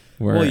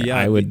where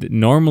I would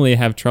normally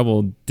have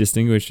trouble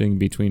distinguishing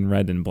between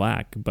red and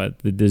black, but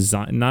the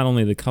design, not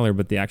only the color,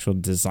 but the actual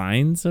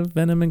designs of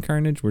Venom and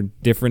Carnage were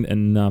different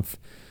enough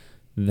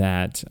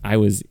that I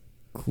was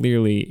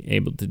clearly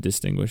able to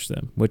distinguish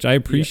them, which I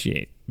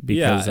appreciate,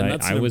 because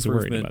I was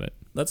worried about it.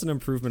 That's an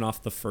improvement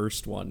off the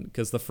first one,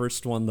 because the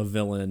first one, the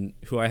villain,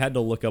 who I had to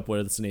look up what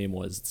its name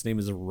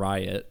is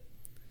Riot.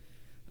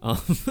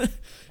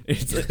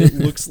 It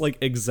looks like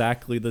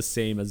exactly the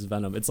same as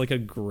Venom. It's like a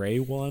gray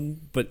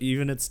one, but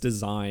even its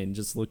design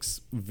just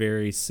looks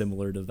very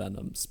similar to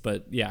Venom's.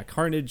 But yeah,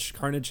 Carnage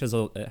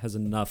has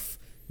enough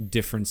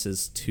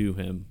differences to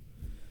him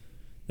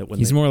that when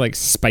he's more like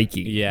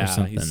spiky, or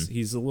something.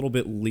 He's a little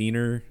bit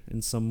leaner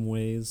in some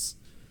ways,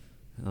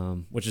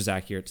 which is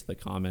accurate to the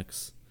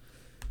comics.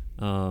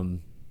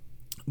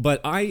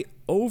 But I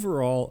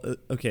overall,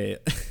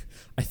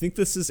 I think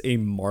this is a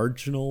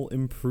marginal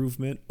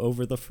improvement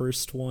over the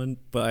first one,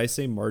 but I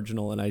say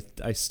marginal, and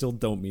I still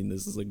don't mean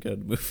this is a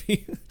good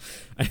movie.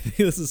 I think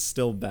this is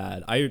still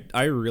bad.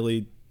 I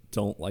really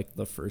don't like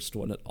the first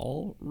one at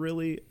all,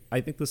 really.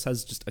 I think this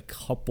has just a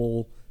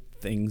couple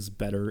things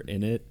better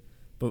in it.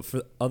 But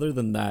for other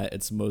than that,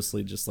 it's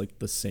mostly just like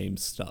the same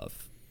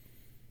stuff.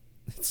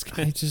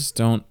 I just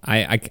don't.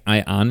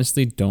 I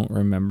honestly don't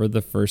remember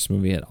the first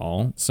movie at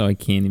all, so I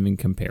can't even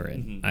compare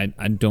it.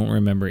 Mm-hmm. I don't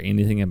remember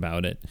anything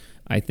about it.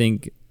 I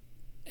think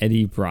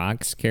Eddie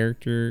Brock's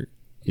character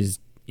is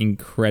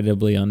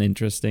incredibly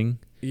uninteresting.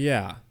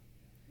 Yeah.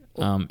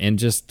 And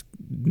just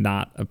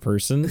not a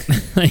person.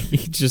 Like, he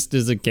just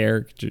is a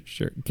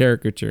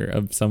caricature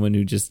of someone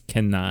who just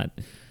cannot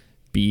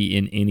be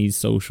in any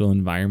social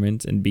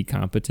environment and be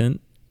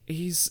competent.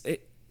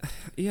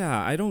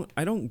 Yeah, I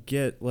don't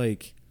get,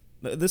 like,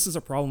 this is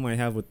a problem I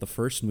have with the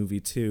first movie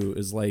too,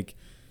 is like,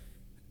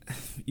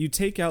 you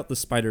take out the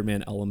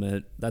Spider-Man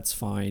element, that's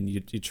fine,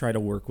 you try to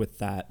work with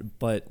that,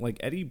 but like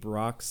Eddie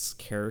Brock's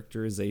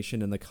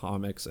characterization in the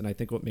comics, and I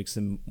think what makes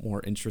him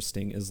more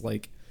interesting is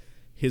like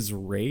his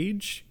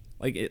rage.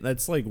 Like,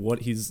 that's like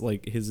what he's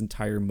like, his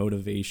entire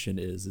motivation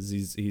is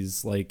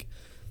he's like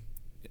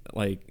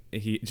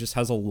he just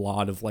has a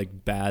lot of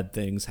like bad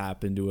things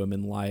happen to him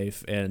in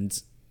life,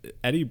 and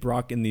Eddie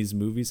Brock in these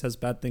movies has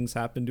bad things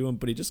happen to him,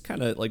 but he just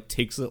kind of like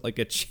takes it like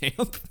a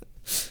champ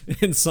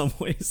in some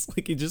ways.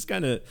 Like,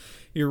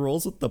 he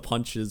rolls with the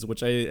punches,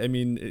 which I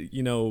mean,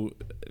 you know,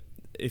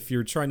 if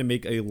you're trying to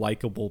make a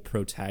likable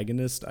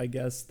protagonist, I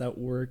guess that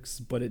works,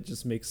 but it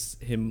just makes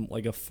him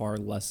like a far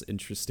less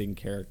interesting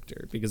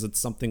character because it's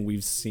something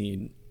we've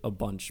seen a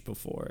bunch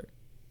before.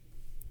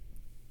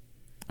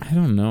 I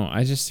don't know.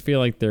 I just feel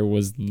like there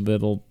was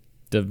little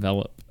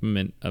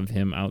development of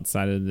him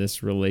outside of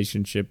this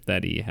relationship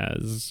that he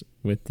has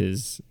with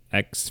his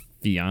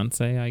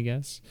ex-fiance, I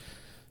guess.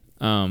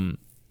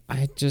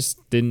 I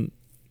just didn't.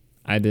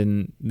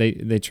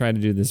 They tried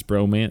to do this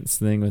bromance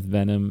thing with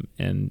Venom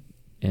and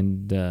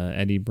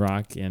Eddie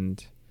Brock,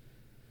 and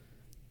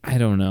I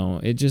don't know.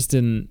 It just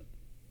didn't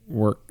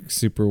work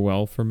super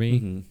well for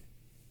me.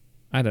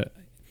 Mm-hmm.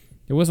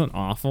 It wasn't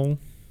awful.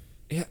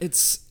 Yeah,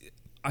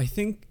 I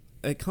think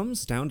it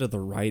comes down to the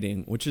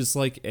writing, which is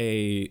like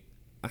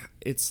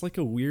it's like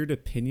a weird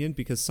opinion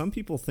because some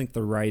people think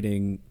the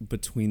writing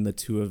between the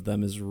two of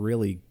them is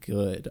really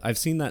good. I've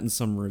seen that in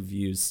some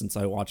reviews since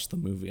I watched the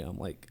movie. I'm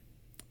like,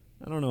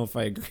 I don't know if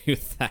I agree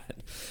with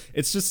that.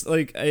 It's just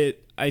like,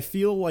 I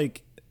feel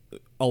like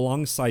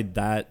alongside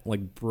that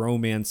like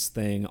bromance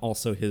thing,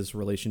 also his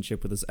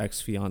relationship with his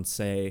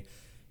ex-fiance,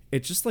 it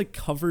just like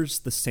covers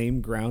the same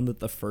ground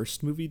that the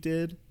first movie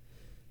did.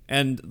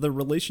 And the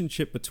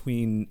relationship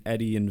between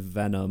Eddie and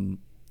Venom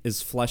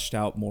is fleshed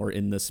out more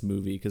in this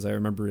movie because I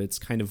remember it's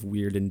kind of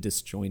weird and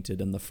disjointed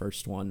in the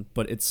first one,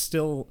 but it's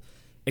still,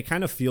 it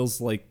kind of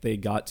feels like they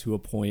got to a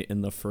point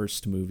in the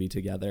first movie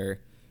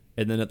together,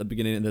 and then at the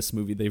beginning of this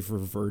movie they've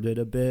reverted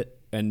a bit,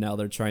 and now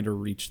they're trying to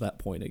reach that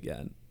point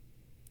again.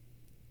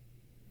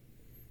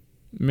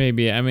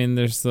 Maybe. I mean,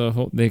 there's the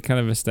whole, they kind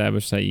of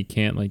established that you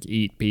can't like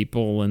eat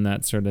people and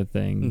that sort of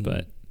thing,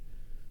 but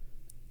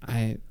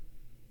I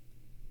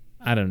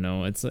don't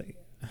know. It's like,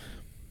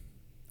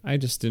 I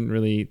just didn't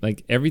really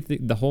like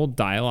everything. The whole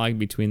dialogue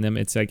between them,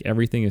 it's like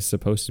everything is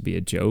supposed to be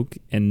a joke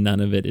and none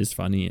of it is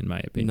funny in my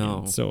opinion.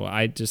 No. So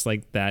I just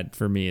like that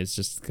for me is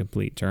just a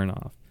complete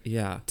turnoff.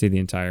 Yeah. To the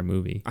entire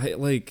movie. I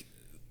like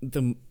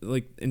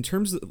in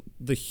terms of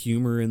the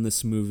humor in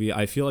this movie,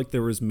 I feel like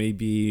there was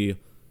maybe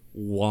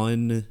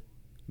one,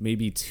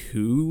 maybe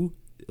two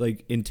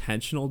like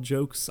intentional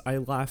jokes I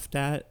laughed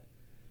at,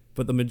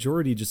 but the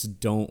majority just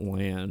don't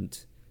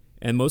land.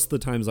 And most of the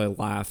times I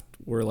laughed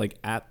were like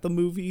at the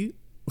movie.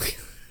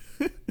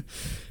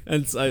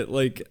 And so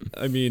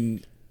I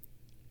mean,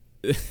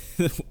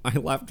 I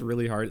laughed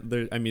really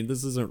hard. I mean,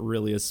 this isn't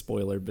really a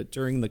spoiler, but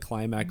during the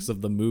climax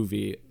of the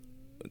movie,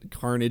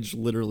 Carnage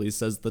literally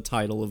says the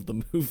title of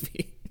the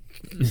movie.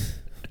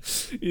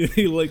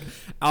 He like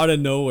out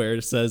of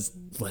nowhere says,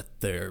 "Let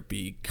there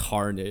be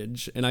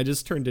carnage," and I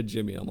just turned to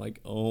Jimmy. I'm like,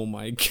 "Oh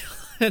my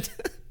god!"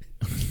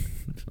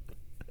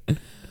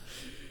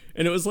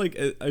 And it was like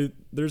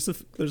there's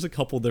a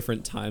couple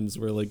different times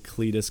where like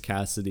Cletus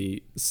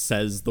Cassidy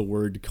says the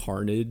word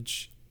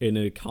carnage in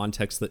a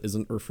context that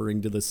isn't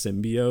referring to the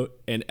symbiote,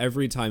 and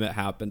every time it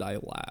happened I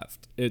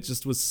laughed. It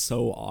just was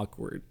so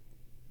awkward.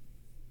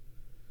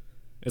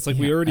 It's like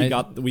we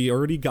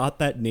already got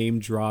that name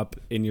drop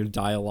in your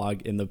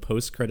dialogue in the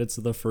post credits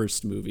of the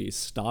first movie.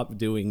 Stop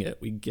doing it.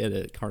 We get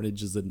it.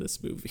 Carnage is in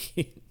this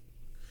movie.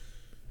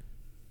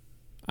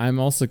 I'm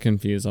also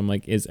confused. I'm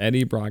like, is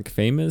Eddie Brock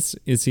famous?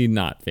 Is he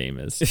not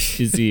famous?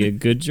 Is he a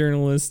good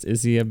journalist?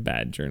 Is he a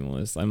bad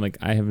journalist? I'm like,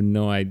 I have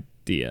no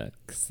idea.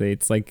 'Cause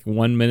it's like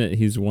 1 minute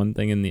he's one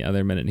thing and the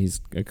other minute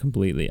he's a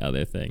completely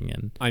other thing.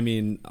 And I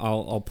mean,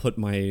 I'll put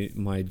my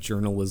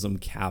journalism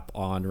cap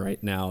on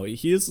right now.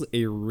 He is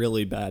a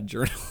really bad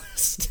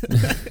journalist.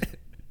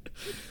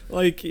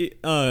 Like,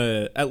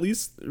 at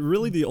least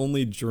really the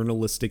only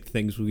journalistic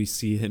things we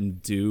see him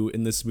do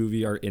in this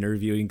movie are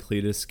interviewing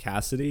Cletus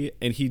Cassidy,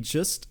 and he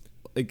just,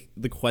 like,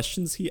 the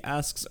questions he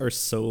asks are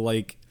so,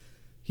 like,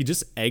 he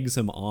just eggs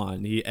him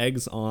on. He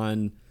eggs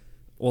on,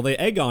 well, they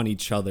egg on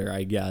each other,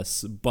 I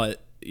guess,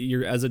 but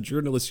you're as a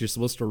journalist, you're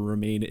supposed to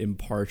remain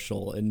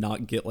impartial and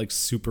not get like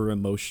super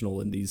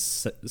emotional in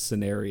these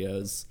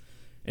scenarios.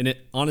 And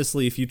it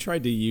honestly, if you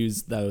tried to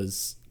use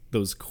those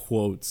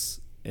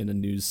quotes in a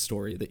news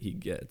story that he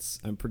gets,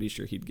 I'm pretty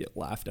sure he'd get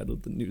laughed out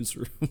of the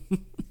newsroom.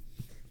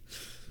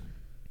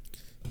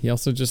 He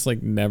also just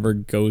like never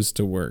goes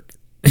to work.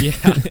 Yeah.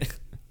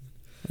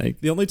 Like,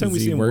 the only time we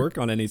see him work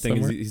on anything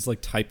somewhere? is he's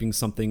like typing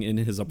something in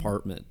his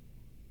apartment.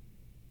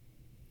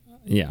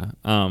 Yeah.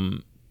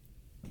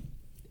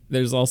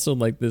 There's also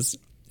like this,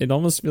 it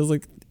almost feels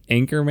like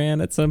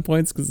Anchorman at some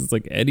points, because it's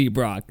like Eddie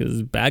Brock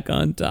is back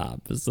on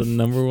top as the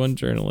number one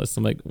journalist.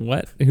 I'm like,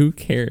 what? Who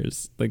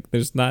cares? Like,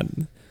 there's not,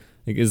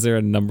 like, is there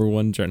a number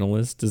one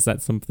journalist? Is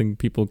that something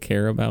people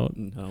care about?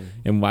 No.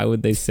 And why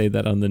would they say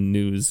that on the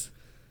news?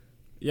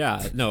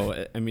 Yeah,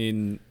 no, I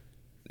mean,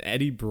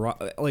 Eddie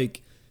Brock,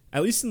 like,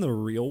 at least in the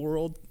real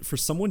world, for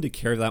someone to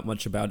care that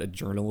much about a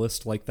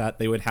journalist like that,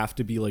 they would have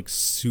to be like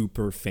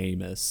super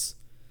famous.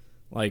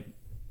 Like,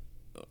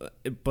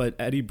 but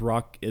Eddie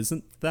Brock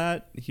isn't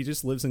that. He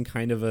just lives in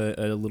kind of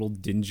a little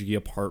dingy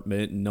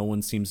apartment, and no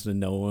one seems to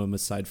know him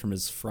aside from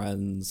his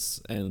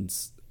friends. And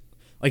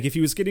like, if he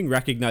was getting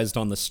recognized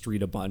on the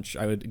street a bunch,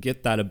 I would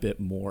get that a bit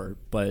more,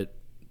 but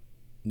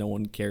no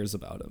one cares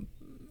about him.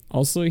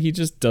 Also, he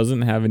just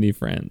doesn't have any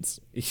friends.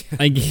 Yeah.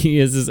 Like, he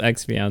is his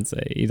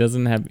ex-fiance. He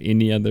doesn't have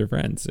any other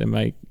friends. Am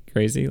I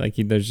crazy? Like,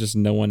 there's just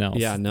no one else.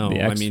 Yeah, no.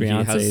 The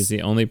ex-fiance is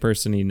the only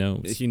person he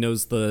knows. He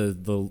knows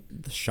the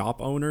shop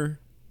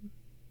owner.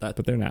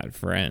 But they're not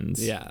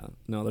friends. Yeah.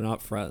 No, they're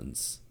not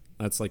friends.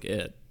 That's like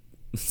it.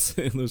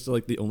 Those are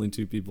like the only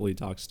two people he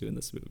talks to in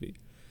this movie.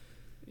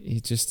 He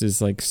just is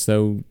like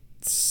so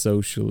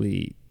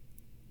socially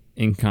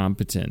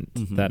incompetent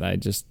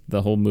that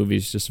the whole movie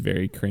is just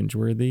very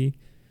cringeworthy.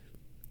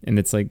 And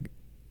it's like,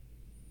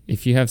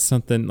 if you have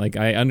something, like,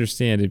 I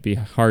understand it'd be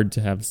hard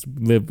to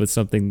live with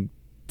something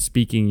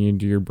speaking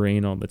into your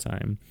brain all the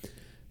time,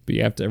 but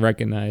you have to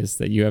recognize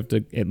that you have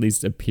to at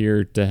least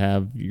appear to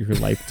have your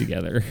life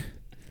together,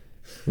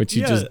 which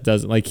he just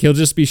doesn't. Like, he'll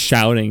just be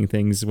shouting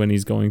things when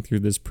he's going through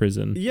this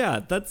prison.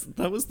 Yeah,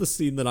 that was the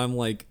scene that I'm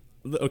like,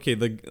 okay,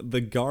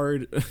 the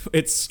guard,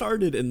 it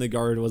started and the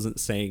guard wasn't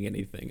saying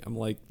anything. I'm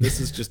like, this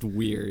is just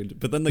weird.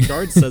 But then the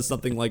guard says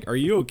something like, "Are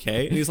you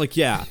okay?" And he's like,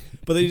 "Yeah."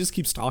 But then he just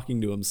keeps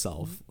talking to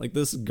himself. Like,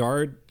 this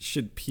guard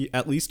should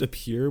at least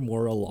appear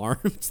more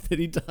alarmed than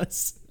he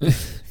does.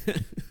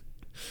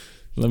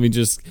 Let me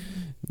just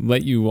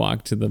let you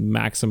walk to the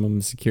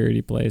maximum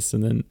security place.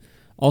 And then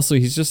also,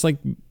 he's just like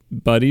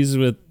buddies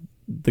with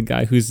the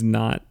guy who's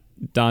not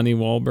Donnie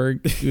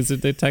Wahlberg, who's a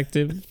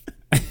detective.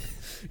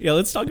 Yeah,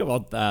 let's talk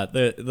about that.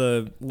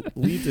 The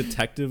lead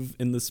detective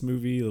in this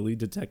movie, the lead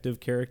detective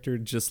character,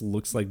 just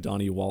looks like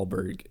Donnie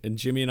Wahlberg. And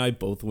Jimmy and I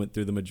both went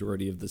through the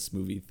majority of this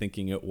movie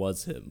thinking it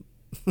was him.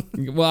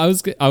 Well, I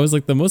was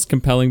like, the most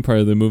compelling part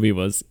of the movie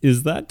was,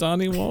 is that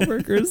Donnie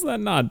Wahlberg or is that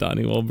not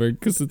Donnie Wahlberg?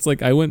 Because it's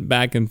like, I went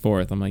back and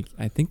forth. I'm like,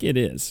 I think it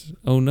is.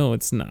 Oh, no,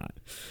 it's not.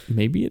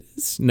 Maybe it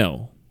is.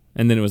 No.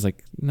 And then it was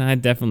like, no, I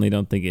definitely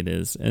don't think it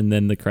is. And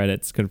then the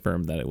credits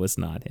confirmed that it was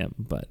not him.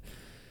 But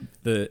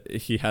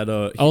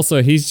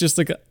also, he's just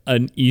like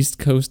an East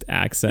Coast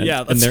accent.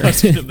 Yeah, and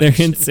that's they're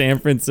in San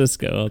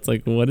Francisco. It's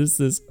like, what is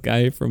this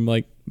guy from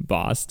like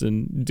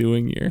Boston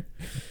doing here?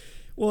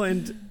 Well,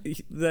 and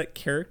that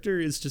character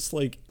is just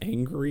like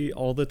angry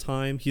all the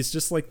time. He's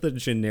just like the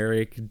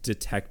generic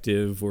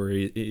detective where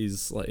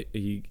he's like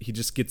he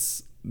just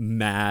gets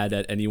mad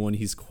at anyone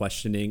he's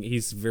questioning.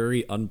 He's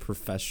very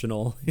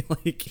unprofessional.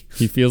 Like,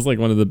 he feels like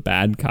one of the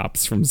bad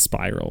cops from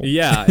Spiral.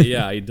 Yeah,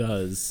 he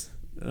does.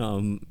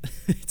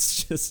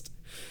 It's just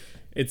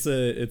it's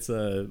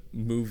a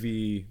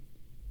movie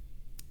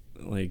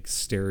like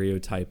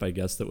stereotype, I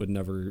guess, that would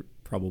never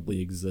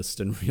probably exist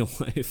in real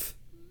life.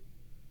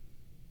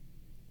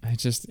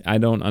 There's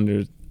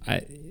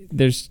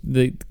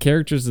the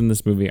characters in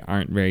this movie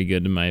aren't very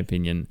good in my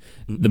opinion.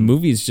 Mm-mm. The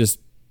movie's just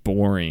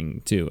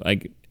boring too.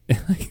 Like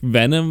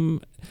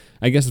Venom,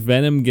 I guess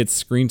Venom gets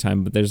screen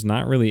time, but there's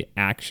not really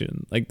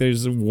action. Like,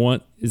 there's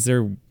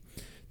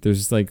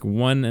like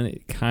one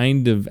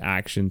kind of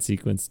action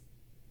sequence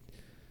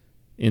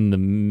in the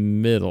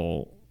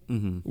middle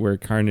where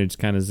Carnage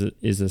kind of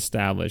is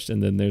established,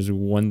 and then there's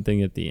one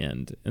thing at the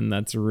end, and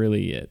that's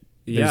really it.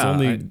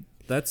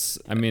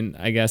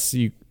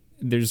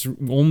 There's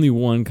only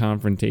one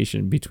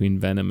confrontation between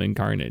Venom and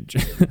Carnage.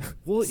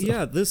 Well,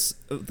 yeah, this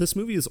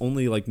movie is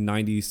only like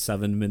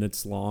 97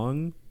 minutes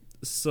long,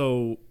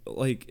 so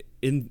like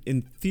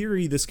in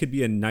theory this could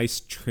be a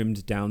nice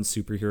trimmed down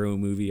superhero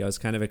movie. I was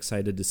kind of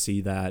excited to see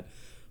that,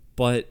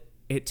 but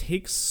it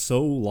takes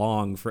so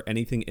long for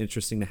anything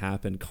interesting to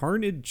happen.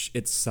 Carnage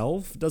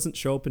itself doesn't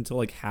show up until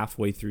like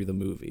halfway through the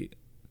movie.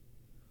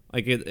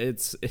 Like,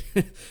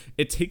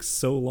 it takes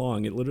so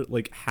long. It literally,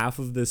 like, half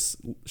of this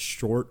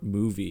short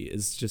movie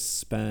is just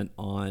spent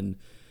on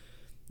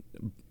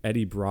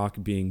Eddie Brock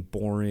being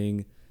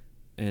boring,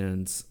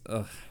 and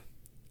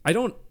I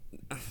don't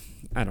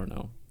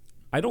know.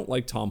 I don't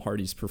like Tom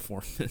Hardy's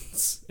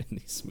performance in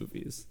these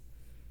movies.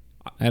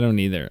 I don't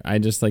either. I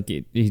just like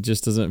it, he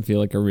just doesn't feel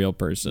like a real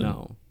person.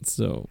 No.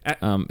 So,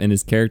 and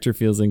his character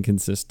feels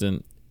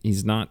inconsistent.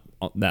 He's not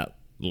that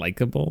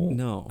likable.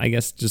 No. I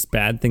guess just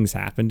bad things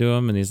happen to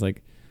him, and he's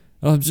like,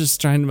 "Oh, I'm just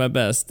trying my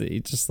best." He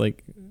just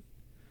like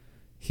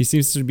he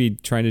seems to be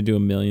trying to do a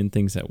million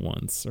things at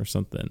once or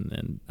something,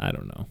 and I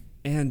don't know.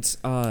 And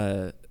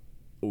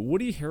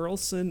Woody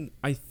Harrelson,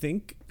 I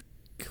think,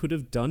 could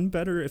have done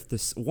better if the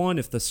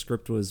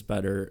script was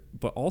better,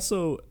 but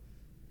also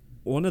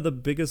one of the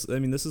biggest, I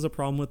mean, this is a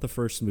problem with the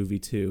first movie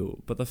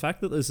too, but the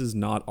fact that this is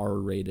not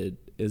R-rated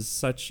is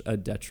such a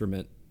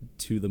detriment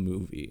to the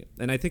movie.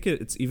 And I think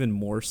it's even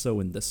more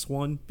so in this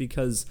one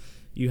because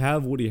you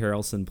have Woody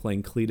Harrelson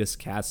playing Cletus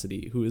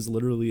Cassidy, who is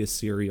literally a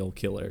serial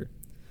killer.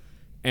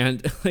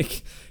 And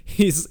like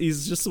he's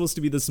just supposed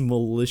to be this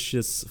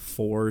malicious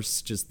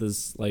force, just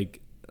this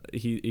like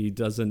he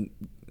doesn't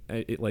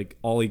like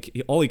all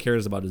he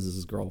cares about is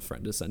his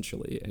girlfriend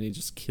essentially, and he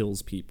just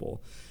kills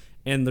people.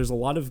 And there's a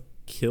lot of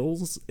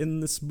kills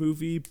in this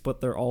movie, but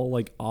they're all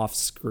like off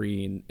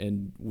screen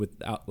and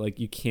without like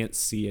you can't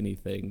see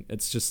anything.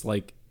 It's just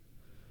like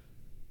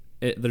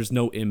there's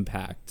no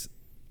impact.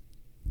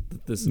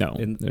 There's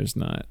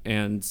not.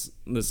 And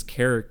this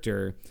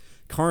character,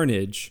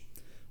 Carnage,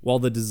 while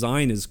the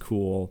design is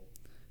cool,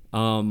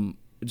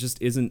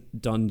 just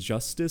isn't done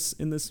justice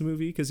in this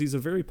movie because he's a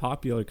very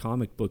popular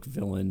comic book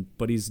villain,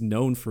 but he's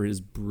known for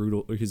his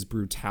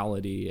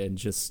brutality and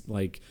just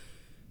like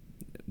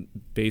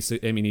he's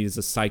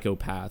a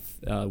psychopath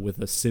with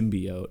a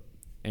symbiote,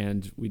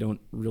 and we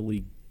don't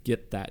really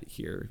get that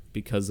here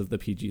because of the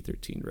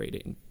PG-13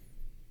 rating.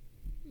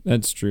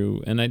 That's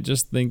true, and I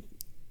just think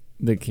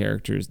the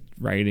character's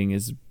writing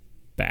is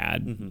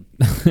bad.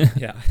 Mm-hmm.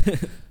 Yeah.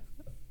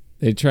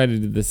 They try to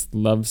do this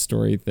love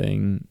story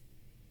thing,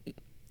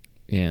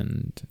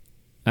 and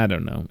I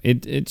don't know.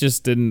 It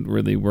just didn't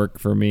really work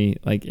for me.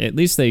 Like, at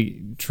least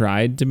they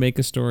tried to make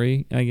a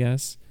story, I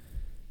guess.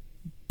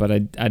 But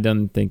I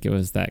don't think it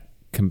was that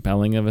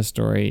compelling of a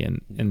story,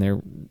 and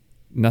there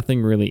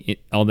nothing really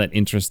all that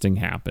interesting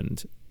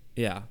happened.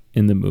 Yeah.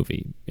 In the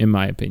movie, in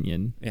my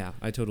opinion. Yeah,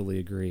 I totally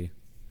agree.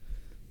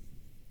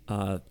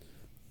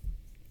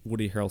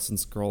 Woody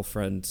Harrelson's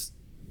girlfriend,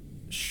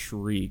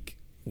 Shriek,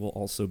 will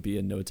also be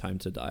in No Time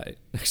to Die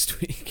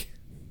next week.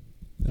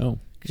 Oh,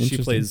 she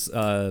plays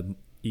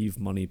Eve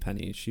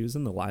Moneypenny. She was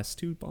in the last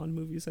two Bond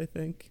movies, I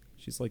think.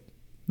 She's like,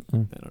 I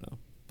don't know,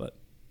 but.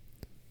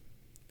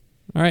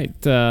 All right.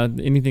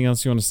 Anything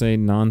else you want to say,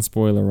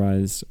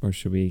 non-spoiler-wise, or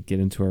should we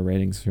get into our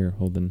ratings here,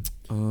 Holden?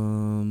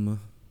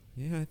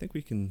 Yeah, I think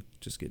we can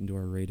just get into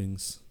our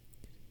ratings.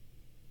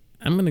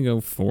 I'm gonna go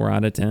 4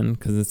 out of 10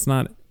 because it's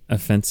not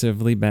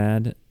offensively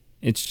bad.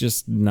 It's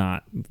just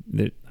not.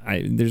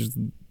 There's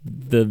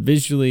the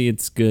visually,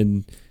 it's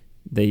good.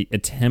 They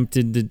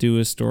attempted to do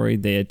a story.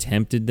 They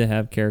attempted to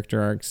have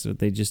character arcs, but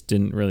they just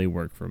didn't really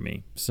work for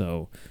me.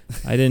 So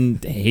I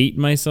didn't hate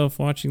myself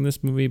watching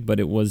this movie, but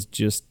it was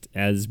just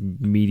as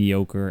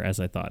mediocre as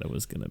I thought it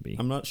was going to be.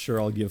 I'm not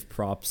sure I'll give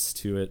props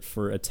to it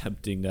for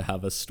attempting to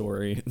have a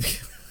story.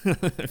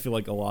 I feel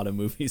like a lot of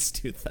movies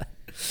do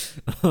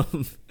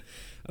that.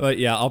 But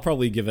yeah, I'll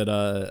probably give it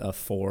a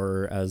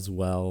 4 as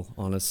well,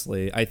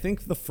 honestly. I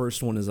think the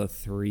first one is a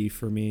 3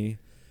 for me.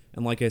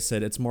 And like I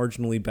said, it's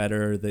marginally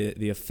better.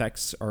 The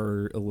effects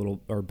are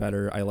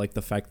better. I like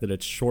the fact that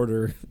it's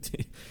shorter,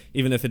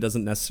 even if it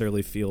doesn't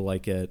necessarily feel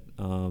like it.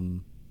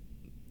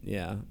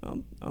 Yeah,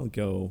 I'll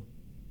go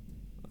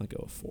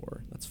a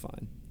 4. That's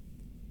fine.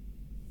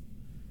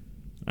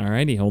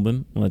 Alrighty,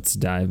 Holden. Let's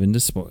dive into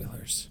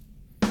spoilers.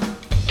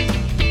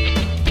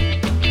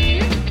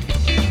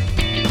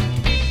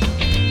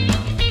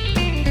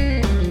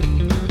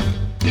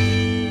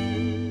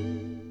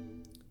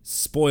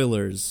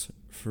 Spoilers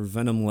for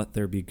Venom Let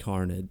There Be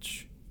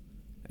Carnage.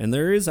 And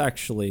there is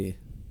actually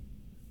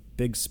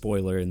big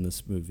spoiler in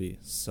this movie.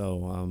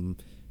 So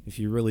if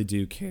you really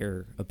do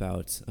care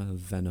about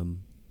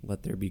Venom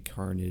Let There Be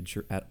Carnage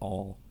or at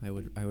all, I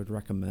would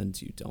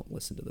recommend you don't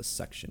listen to this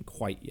section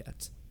quite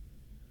yet.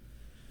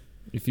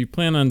 If you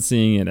plan on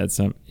seeing it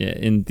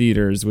in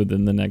theaters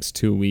within the next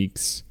 2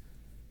 weeks,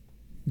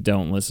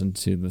 don't listen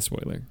to the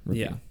spoiler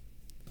review.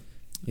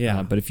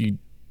 Yeah. But if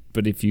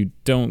you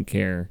don't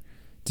care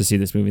to see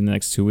this movie in the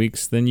next 2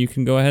 weeks, then you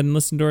can go ahead and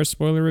listen to our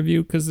spoiler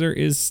review because there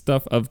is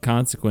stuff of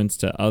consequence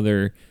to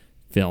other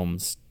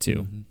films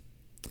too. Mm-hmm.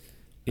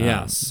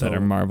 Yeah, that are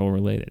Marvel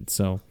related.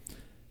 So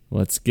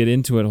let's get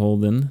into it,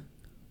 Holden.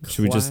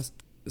 Should we just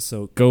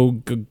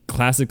go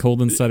classic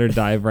Holden Sutter,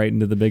 dive right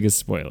into the biggest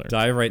spoiler?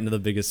 Dive right into the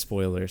biggest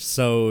spoiler.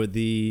 So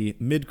the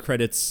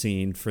mid-credits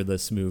scene for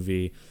this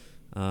movie,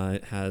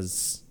 it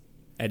has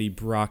Eddie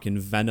Brock and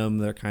Venom.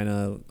 They're kind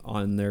of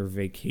on their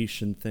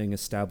vacation thing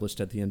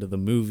established at the end of the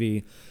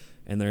movie,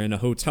 and they're in a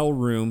hotel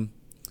room,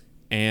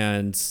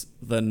 and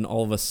then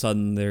all of a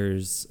sudden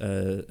there's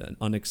an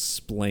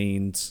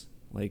unexplained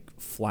like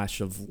flash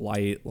of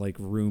light, like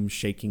room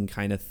shaking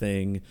kind of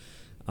thing,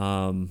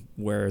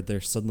 where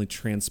they're suddenly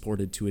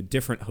transported to a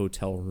different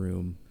hotel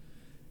room,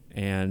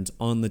 and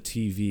on the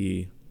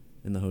TV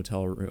in the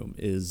hotel room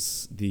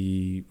is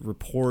the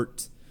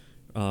report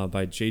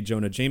by J.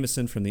 Jonah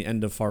Jameson from the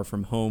end of Far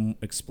From Home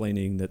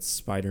explaining that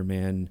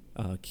Spider-Man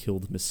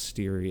killed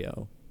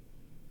Mysterio.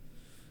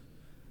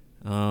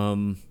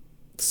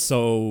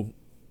 So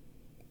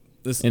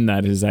this, and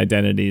that his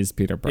identity is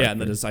Peter Parker. Yeah,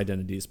 and that his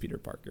identity is Peter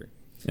Parker.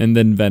 And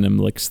then Venom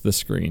licks the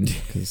screen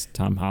because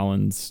Tom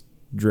Holland's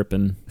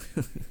dripping.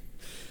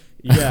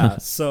 Yeah,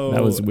 so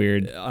that was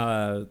weird.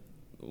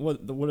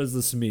 What does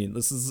this mean?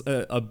 This is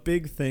a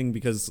big thing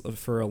because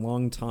for a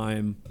long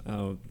time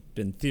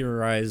been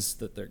theorized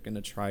that they're going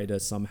to try to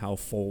somehow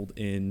fold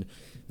in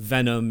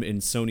Venom in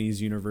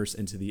Sony's universe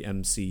into the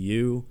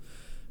MCU.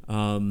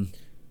 And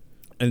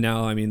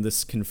now, I mean,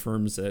 this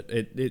confirms it.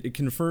 It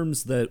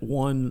confirms that,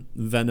 one,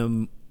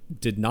 Venom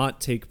did not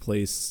take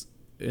place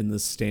in the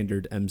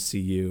standard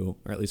MCU,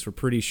 or at least we're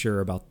pretty sure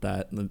about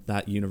that.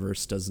 That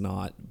universe does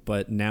not.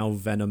 But now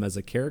Venom as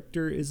a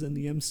character is in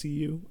the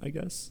MCU, I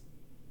guess.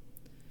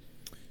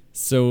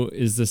 So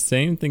is the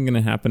same thing going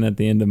to happen at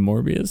the end of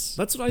Morbius?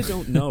 That's what I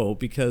don't know,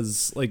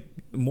 because, like,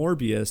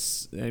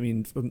 Morbius, I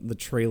mean, from the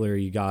trailer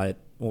you got,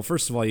 well,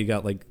 first of all, you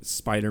got, like,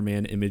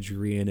 Spider-Man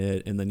imagery in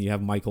it, and then you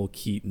have Michael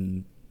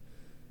Keaton,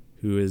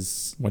 who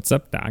is... What's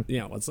up, Doc?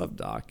 Yeah, what's up,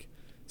 Doc?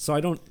 So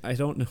I don't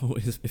know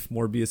if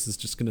Morbius is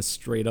just going to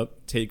straight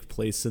up take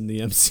place in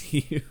the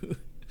MCU,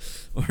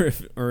 or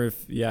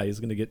if yeah, he's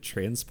going to get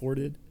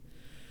transported.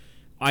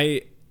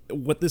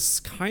 What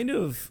this kind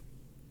of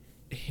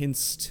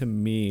hints to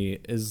me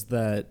is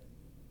that,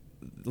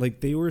 like,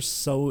 they were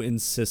so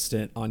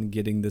insistent on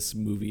getting this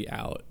movie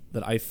out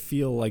that I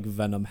feel like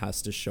Venom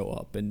has to show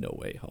up in No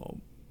Way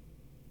Home.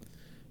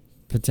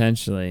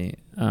 Potentially.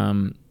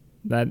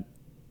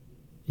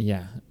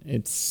 Yeah,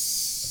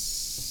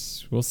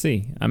 we'll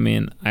see. I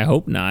mean, I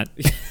hope not.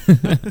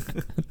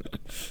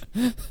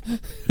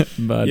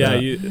 But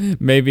yeah,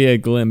 maybe a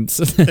glimpse.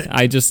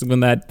 When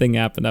that thing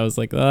happened, I was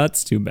like, oh,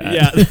 that's too bad.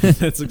 Yeah,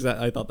 that's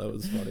exactly. I thought that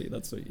was funny.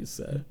 That's what you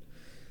said.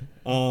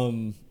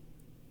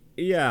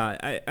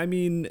 Yeah, I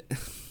mean,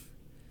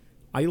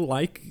 I don't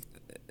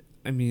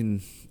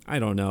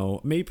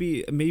know.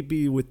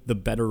 Maybe with the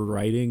better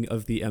writing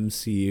of the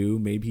MCU,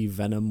 maybe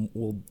Venom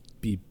will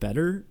be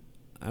better.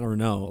 I don't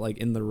know, like,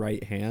 in the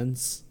right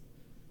hands.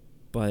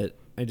 But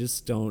I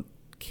just don't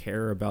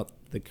care about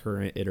the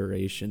current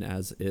iteration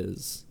as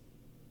is.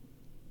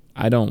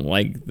 I don't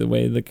like the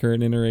way the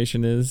current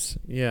iteration is.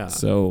 Yeah.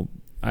 So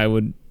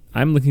I'm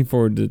looking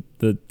forward to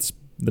the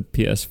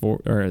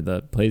PS4 or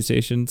the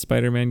PlayStation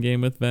Spider-Man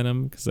game with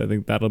Venom, because I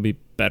think that'll be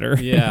better.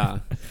 Yeah.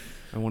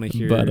 I want to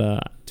hear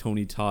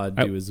Tony Todd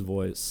do his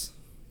voice.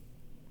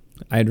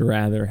 I'd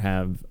rather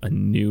have a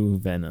new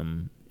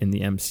Venom in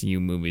the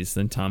MCU movies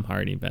than Tom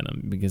Hardy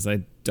Venom, because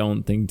I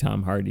don't think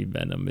Tom Hardy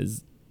Venom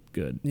is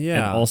good. Yeah.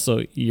 And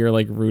also, you're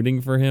like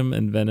rooting for him,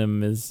 and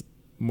Venom is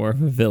more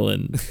of a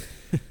villain.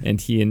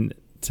 And he and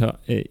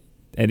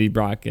Eddie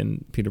Brock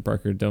and Peter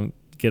Parker don't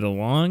get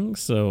along,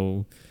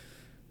 so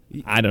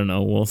I don't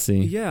know. We'll see.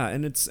 Yeah,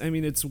 and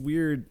it's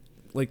weird.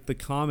 Like, the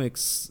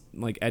comics,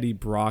 like, Eddie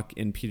Brock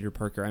and Peter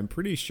Parker, I'm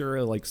pretty sure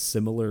are, like,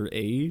 similar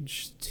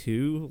age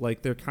too.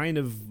 Like, they're kind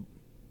of,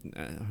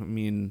 I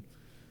mean,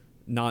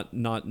 not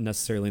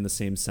necessarily in the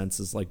same sense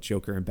as, like,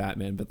 Joker and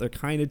Batman, but they're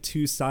kind of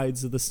two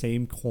sides of the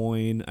same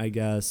coin, I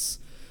guess.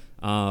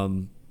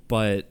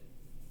 But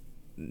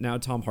now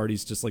Tom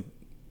Hardy's just like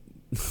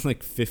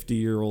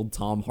 50-year-old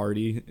Tom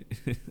Hardy.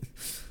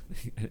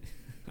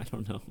 I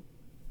don't know.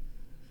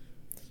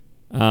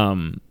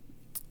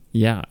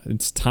 Yeah,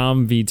 it's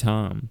Tom v.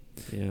 Tom.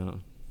 Yeah.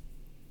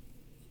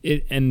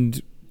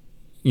 Would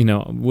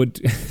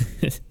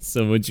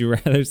you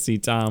rather see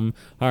Tom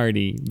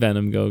Hardy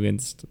Venom go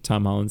against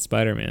Tom Holland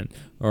Spider-Man,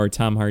 or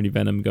Tom Hardy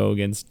Venom go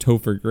against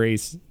Topher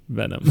Grace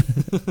Venom?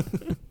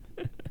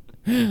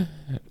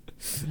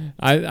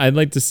 I'd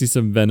like to see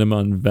some Venom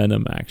on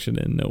Venom action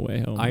in No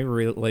Way Home. I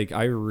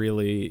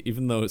really,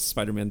 even though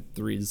Spider-Man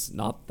 3 is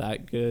not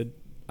that good,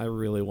 I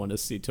really want to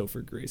see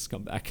Topher Grace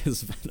come back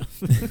as Venom.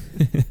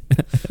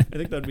 I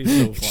think that'd be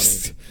so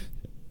funny.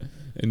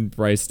 And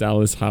Bryce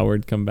Dallas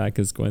Howard come back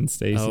as Gwen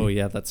Stacy. Oh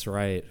yeah, that's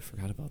right. I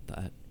forgot about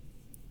that.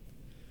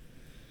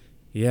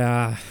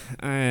 Yeah,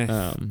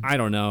 I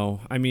don't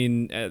know. I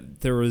mean,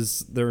 there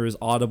was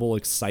audible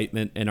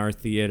excitement in our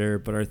theater,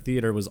 but our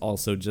theater was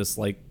also just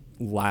like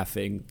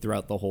laughing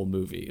throughout the whole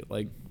movie.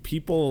 Like,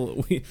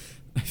 I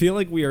feel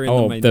like we are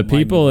in the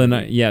people in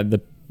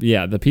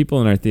the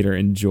people in our theater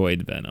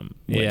enjoyed Venom,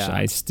 which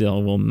I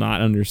still will not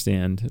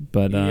understand.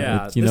 But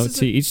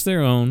to each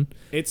their own.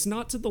 It's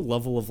not to the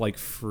level of like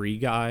Free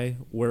Guy,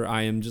 where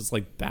I am just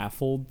like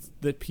baffled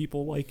that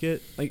people like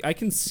it. Like, I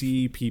can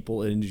see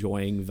people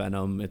enjoying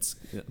Venom. It's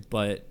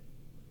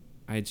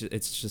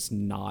just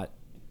not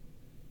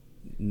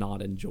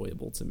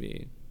enjoyable to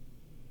me.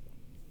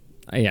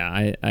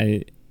 Yeah,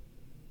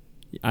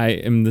 I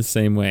am the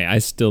same way. I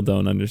still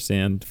don't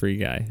understand Free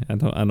Guy. I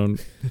don't.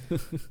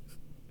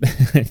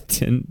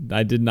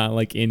 I did not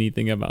like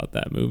anything about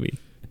that movie.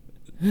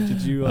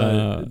 Did you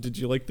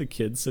like the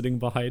kid sitting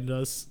behind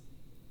us?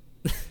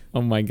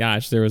 Oh my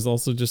gosh, there was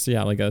also just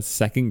like a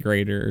second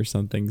grader or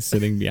something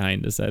sitting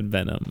behind us at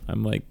Venom.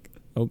 I'm like,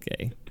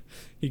 okay.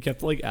 He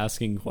kept like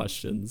asking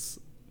questions.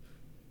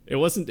 It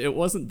wasn't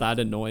that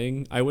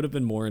annoying. I would have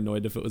been more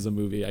annoyed if it was a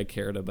movie I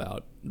cared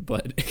about,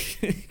 but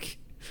it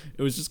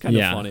was just kind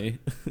of funny.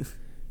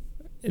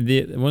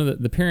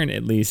 The parent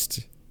at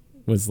least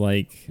was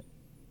like,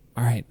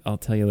 all right, I'll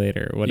tell you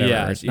later, whatever.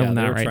 Yeah, not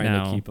they were right trying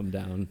now. to keep him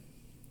down.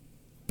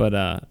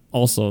 But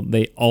also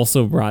they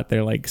also brought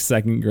their like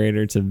second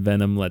grader to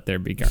Venom Let There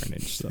Be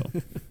Carnage. So,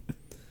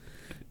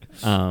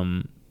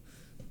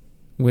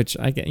 which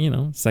I get,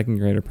 second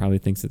grader probably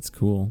thinks it's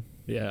cool.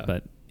 Yeah.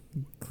 But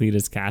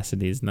Cletus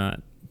Cassidy's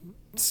not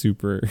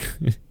super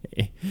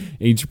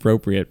age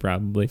appropriate,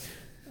 probably.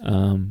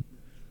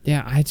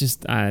 I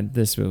just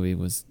this movie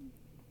was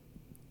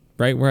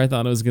right where I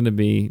thought it was going to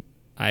be.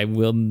 I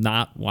will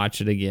not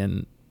watch it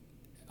again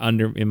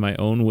in my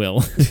own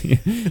will,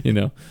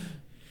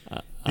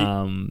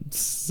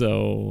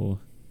 So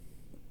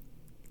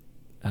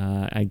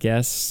I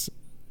guess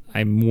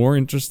I'm more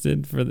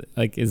interested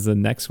is the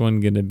next one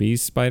going to be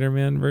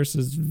Spider-Man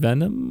versus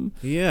Venom?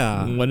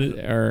 Yeah.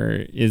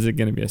 Or is it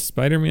going to be a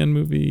Spider-Man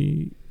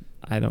movie?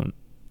 I don't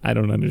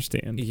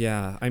understand.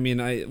 Yeah, I mean,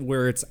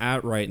 where it's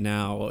at right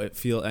now,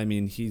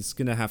 he's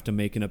gonna have to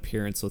make an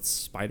appearance with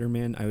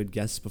Spider-Man, I would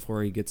guess,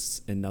 before he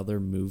gets another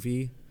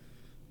movie.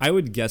 I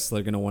would guess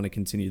they're gonna want to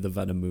continue the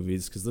Venom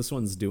movies because this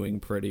one's doing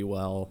pretty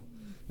well.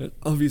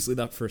 Obviously,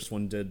 that first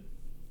one did.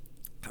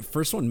 That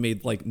first one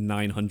made like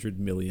 $900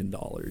 million.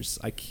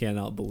 I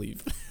cannot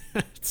believe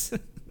that.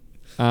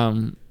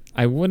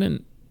 I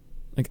wouldn't.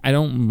 I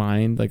don't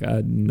mind like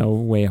a No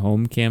Way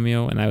Home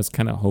cameo, and I was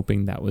kind of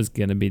hoping that was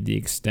gonna be the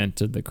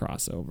extent of the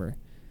crossover.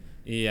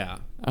 Yeah.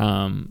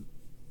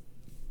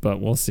 But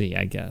we'll see,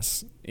 I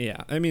guess.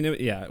 Yeah, I mean,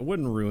 it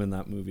wouldn't ruin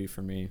that movie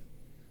for me.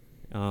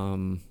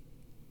 I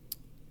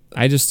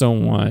just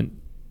don't want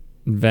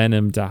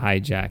Venom to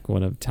hijack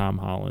one of Tom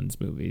Holland's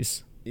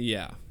movies.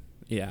 Yeah.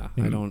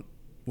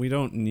 We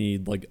don't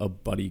need like a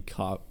buddy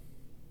cop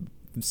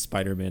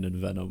Spider-Man and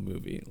Venom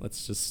movie.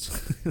 Let's just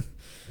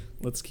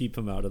let's keep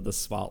him out of the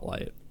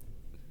spotlight.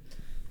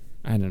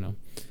 I don't know.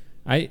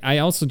 I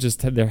also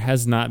there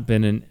has not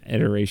been an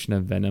iteration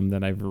of Venom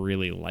that I've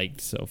really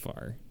liked so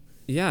far.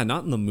 Yeah,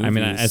 not in the movies. I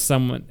mean,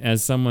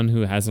 as someone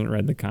who hasn't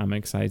read the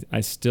comics,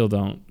 I still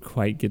don't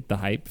quite get the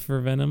hype for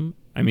Venom.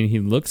 I mean, he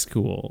looks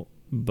cool,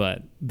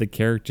 but the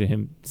character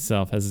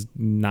himself has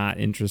not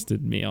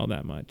interested me all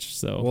that much.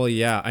 So, well,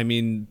 yeah, I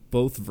mean,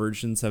 both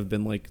versions have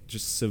been like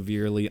just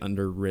severely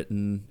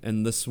underwritten,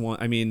 and this one,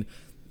 I mean,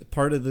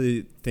 part of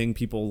the thing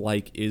people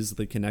like is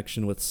the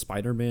connection with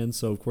Spider-Man.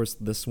 So, of course,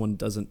 this one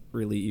doesn't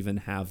really even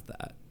have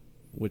that,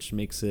 which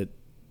makes it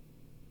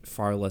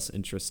far less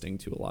interesting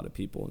to a lot of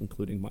people,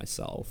 including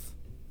myself.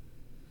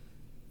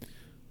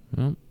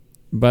 Well,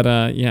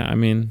 but yeah, I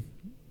mean,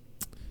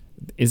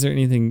 is there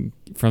anything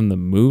from the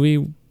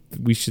movie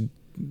we should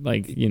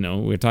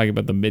we're talking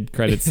about the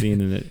mid-credit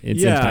scene and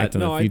its impact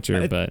on the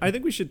future, but I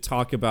think we should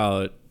talk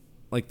about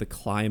like the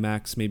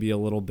climax maybe a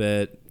little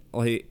bit.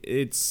 Like,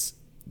 it's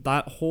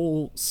that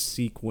whole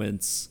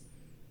sequence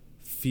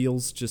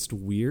feels just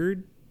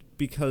weird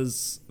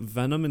because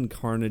Venom and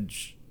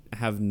Carnage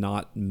have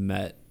not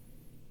met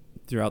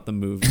throughout the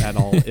movie at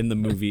all in the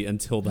movie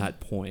until that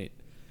point.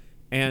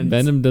 And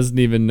Venom doesn't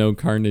even know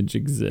Carnage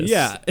exists.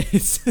 Yeah,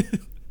 it's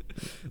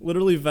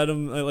literally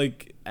Venom,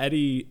 like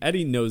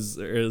Eddie knows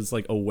or is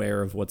like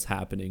aware of what's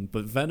happening,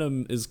 but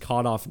Venom is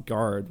caught off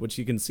guard, which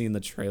you can see in the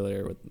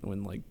trailer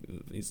when like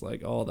he's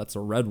like, "Oh, that's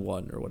a red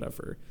one" or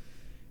whatever.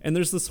 And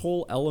there's this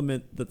whole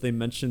element that they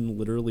mention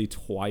literally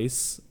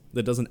twice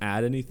that doesn't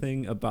add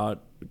anything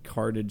about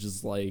Carnage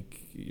is like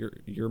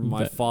you're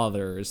my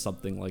father or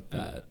something like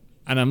that.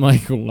 And I'm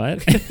like,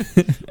 what?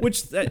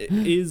 Which that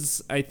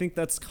is, I think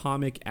that's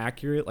comic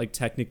accurate. Like,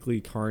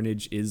 technically,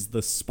 Carnage is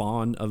the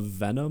spawn of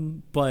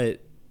Venom,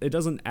 but it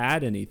doesn't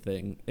add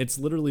anything. It's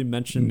literally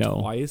mentioned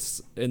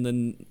twice, and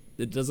then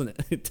it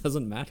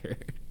doesn't matter.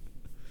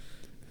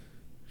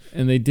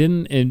 And they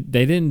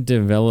didn't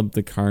develop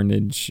the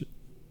Carnage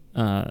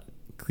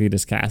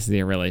Cletus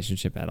Cassidy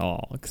relationship at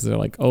all, because they're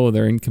like, oh,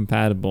 they're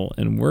incompatible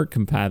and we're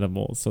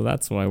compatible, so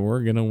that's why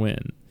we're gonna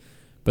win.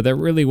 But that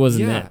really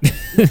wasn't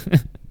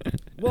it.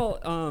 Well,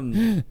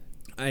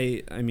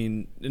 I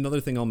mean,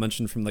 another thing I'll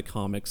mention from the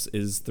comics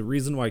is the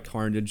reason why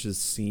Carnage is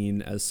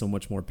seen as so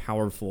much more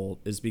powerful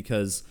is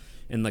because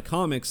in the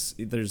comics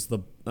there's the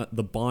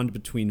bond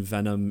between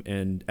Venom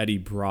and Eddie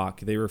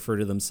Brock. They refer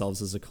to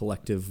themselves as a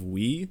collective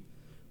we,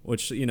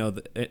 which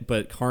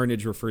but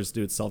Carnage refers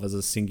to itself as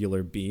a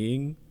singular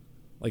being,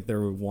 like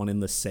they're one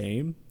and the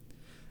same,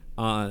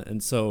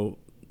 and so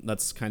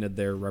that's kind of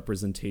their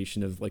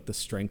representation of like the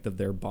strength of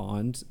their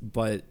bond.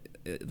 But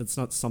that's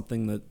not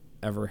something that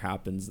ever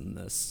happens in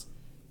this.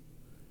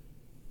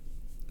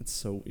 It's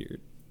so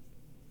weird.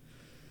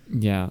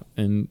 Yeah,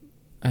 and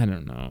I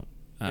don't know.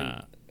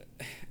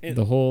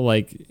 The whole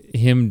like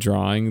him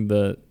drawing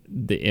the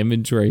the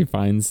image where he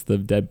finds the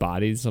dead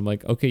bodies, I'm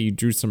like, okay, you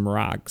drew some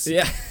rocks.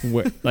 Yeah.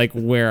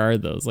 Where are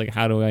those? Like,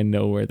 how do I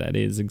know where that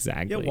is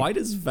exactly? Yeah, why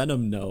does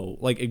Venom know,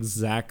 like,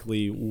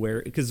 exactly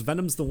where? Because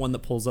Venom's the one that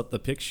pulls up the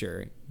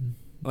picture.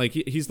 Like,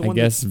 he's the one.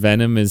 I guess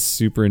Venom is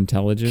super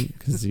intelligent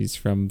because he's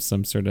from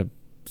some sort of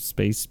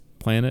space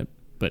planet,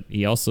 but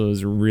he also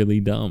is really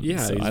dumb.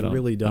 Yeah, so he's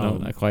really dumb. I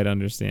don't quite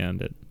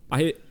understand it.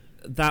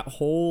 That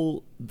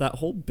whole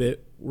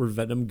bit where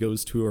Venom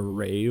goes to a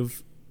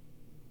rave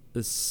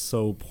is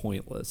so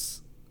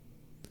pointless.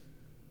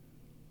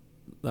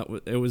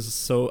 It was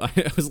so.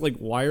 I was like,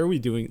 why are we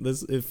doing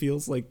this? It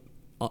feels like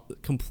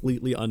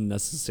completely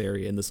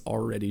unnecessary in this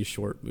already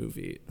short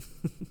movie.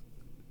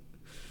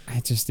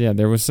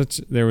 There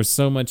was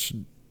so much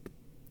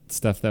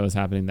stuff that was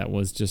happening that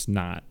was just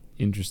not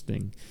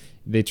interesting.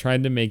 They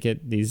tried to make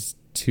it these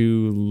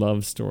two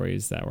love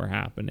stories that were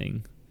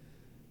happening,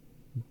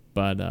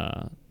 but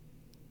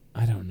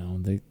I don't know.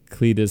 The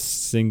Cletus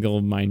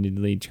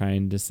single-mindedly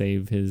trying to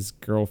save his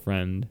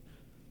girlfriend,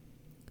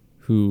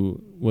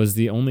 who was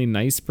the only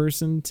nice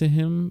person to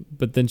him,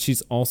 but then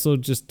she's also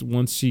just,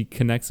 once she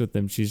connects with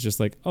him, she's just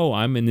like, oh,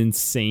 I'm an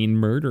insane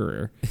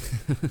murderer.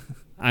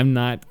 I'm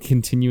not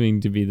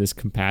continuing to be this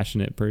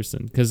compassionate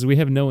person, because we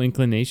have no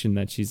inclination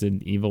that she's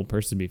an evil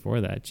person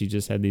before that. She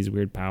just had these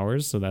weird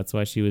powers, so that's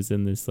why she was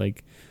in this,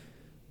 like,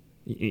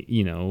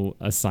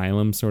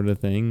 asylum sort of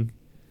thing.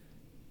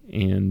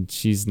 And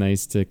she's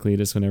nice to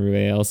Cletus when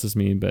everybody else is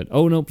mean, but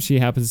oh nope, she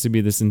happens to be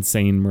this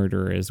insane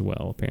murderer as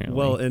well, apparently.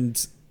 Well,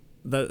 and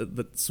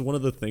that's one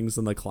of the things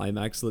in the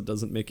climax that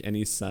doesn't make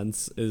any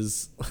sense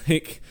is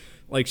like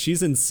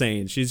she's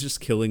insane. She's just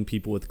killing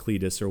people with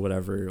Cletus or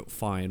whatever.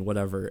 Fine,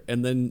 whatever.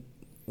 And then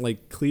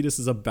like Cletus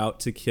is about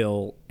to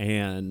kill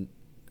Anne,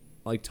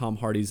 like Tom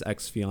Hardy's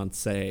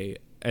ex-fiance,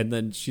 and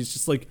then she's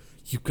just like,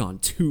 "You've gone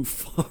too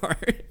far."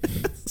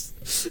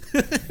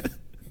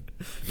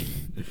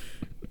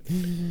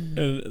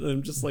 And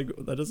I'm just like,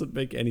 that doesn't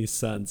make any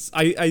sense.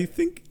 I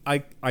think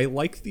I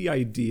like the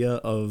idea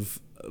of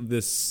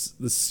this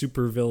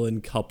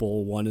supervillain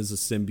couple. One is a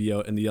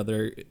symbiote, and the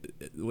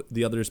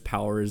other's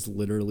power is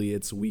literally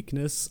its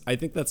weakness. I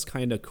think that's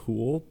kind of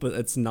cool, but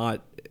it's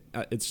not.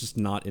 It's just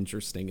not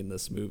interesting in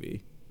this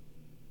movie.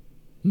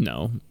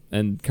 No,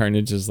 and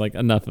Carnage is like,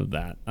 enough of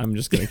that. I'm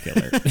just gonna kill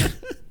her.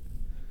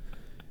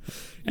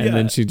 And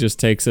then she just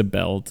takes a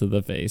bell to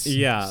the face.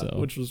 Yeah, so. that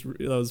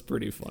was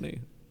pretty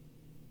funny.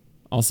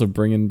 Also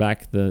bringing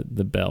back the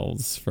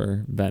bells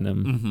for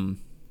Venom. Mm-hmm.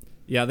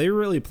 Yeah, they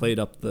really played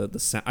up the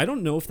sound. I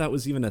don't know if that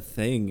was even a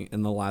thing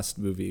in the last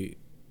movie,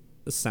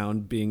 the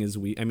sound being as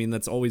weak. I mean,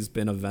 that's always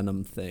been a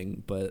Venom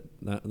thing, but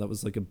that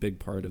was like a big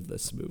part of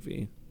this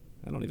movie.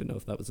 I don't even know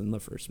if that was in the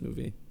first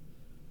movie.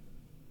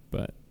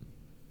 But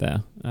this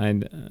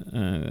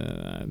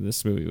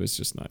movie was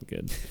just not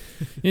good,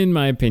 in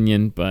my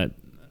opinion. But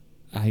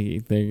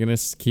they're gonna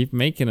keep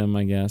making them,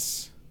 I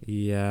guess.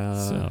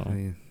 Yeah, so.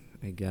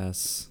 I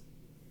guess.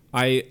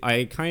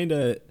 I kind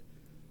of,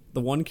 the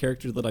one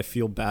character that I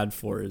feel bad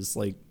for is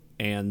like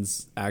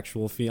Anne's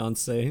actual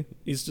fiance.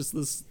 He's just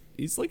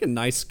he's like a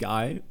nice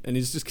guy, and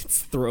he just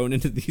gets thrown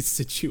into these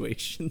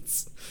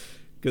situations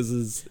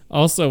because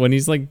also when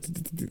he's like,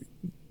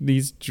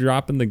 he's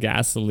dropping the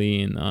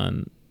gasoline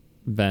on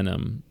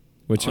Venom,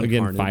 which on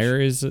again, Carnage.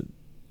 Fire is,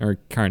 or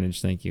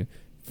Carnage. Thank you.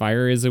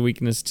 Fire is a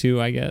weakness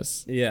too, I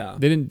guess. Yeah.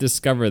 They didn't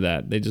discover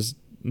that. They just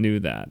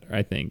knew that,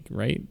 I think,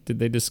 right? Did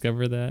they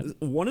discover that?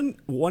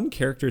 One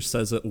character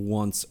says it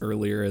once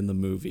earlier in the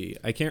movie.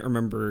 I can't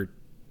remember.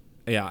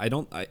 Yeah,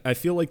 I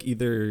feel like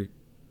either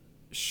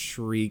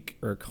Shriek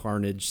or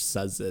Carnage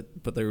says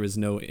it, but there was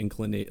no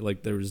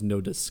there was no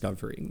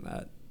discovering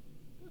that.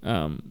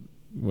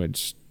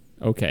 Which,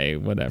 okay,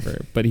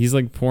 whatever. But he's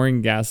like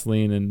pouring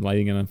gasoline and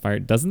lighting it on fire.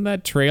 Doesn't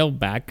that trail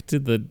back to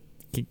the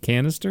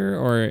canister,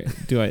 or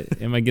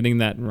am I getting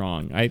that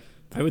wrong? I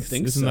would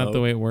think isn't that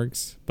the way it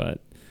works? But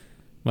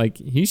like,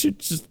 he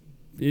should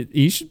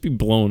be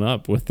blown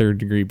up with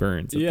third-degree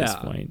burns at this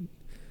point.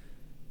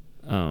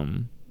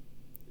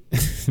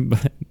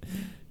 But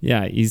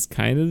yeah, he's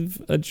kind of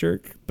a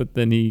jerk, but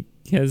then he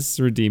has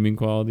redeeming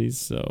qualities.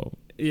 So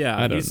yeah,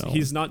 I don't know.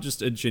 He's not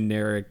just a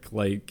generic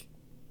like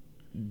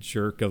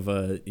jerk of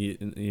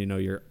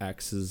your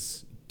ex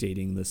is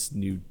dating this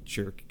new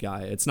jerk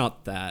guy. It's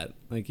not that.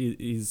 Like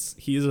he's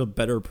a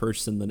better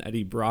person than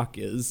Eddie Brock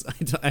is.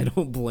 I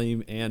don't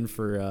blame Anne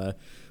for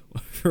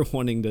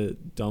wanting to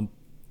dump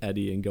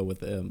Eddie and go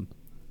with him.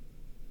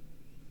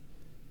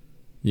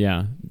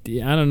 Yeah,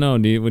 I don't know.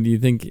 What do you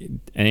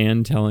think?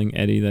 Anne telling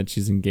Eddie that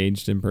she's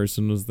engaged in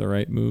person was the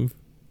right move?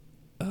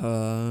 I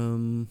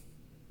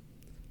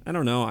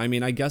don't know. I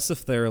mean, I guess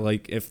if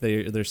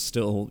they're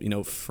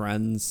still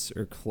friends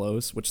or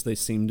close, which they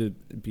seem to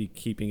be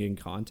keeping in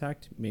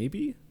contact,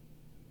 maybe.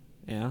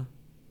 Yeah,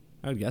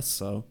 I would guess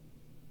so.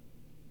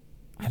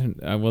 I don't.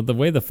 Well, the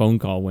way the phone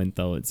call went,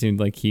 though, it seemed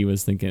like he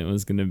was thinking it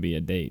was going to be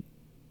a date.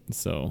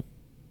 So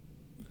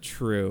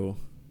true.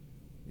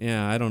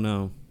 Yeah, I don't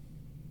know.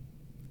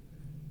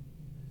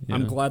 Yeah.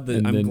 I'm glad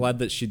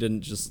that she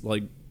didn't just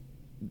like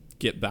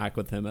get back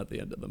with him at the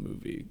end of the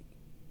movie.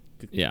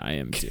 Yeah, I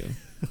am too.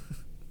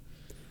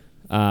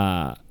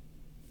 I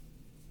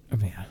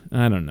mean,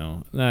 I don't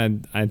know.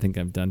 I think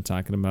I'm done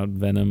talking about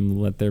Venom.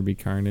 Let There Be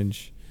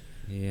Carnage.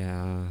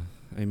 Yeah,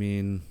 I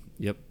mean,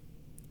 yep.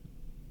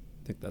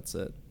 I think that's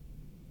it.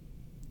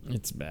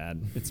 It's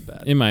bad. It's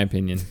bad. In my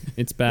opinion.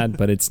 It's bad,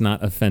 but it's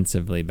not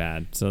offensively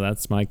bad. So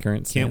that's my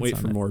current stance. Can't wait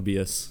for it.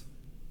 Morbius.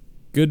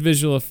 Good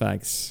visual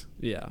effects.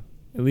 Yeah.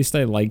 At least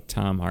I like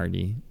Tom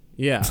Hardy.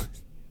 Yeah.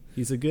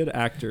 He's a good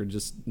actor,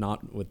 just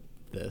not with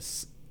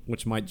this,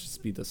 which might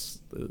just be the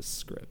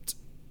script.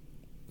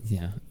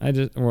 Yeah. And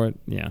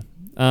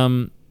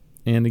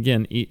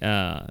again,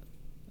 Andy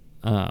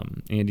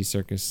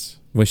Serkis,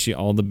 wish you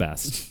all the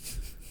best.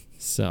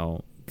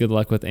 So good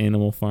luck with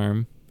Animal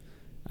Farm.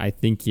 I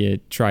think you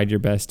tried your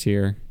best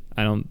here.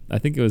 I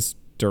think it was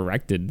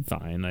directed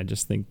fine. I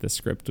just think the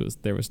script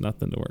there was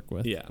nothing to work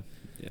with. Yeah.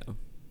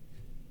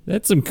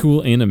 That's some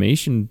cool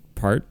animation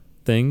part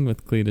thing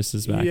with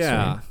Cletus's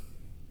backstory.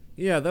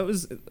 Yeah, that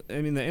was,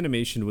 I mean, the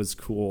animation was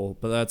cool,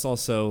 but that's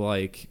also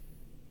like,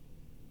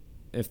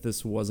 if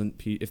this was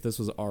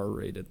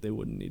R-rated, they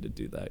wouldn't need to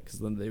do that, because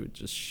then they would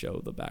just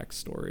show the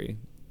backstory.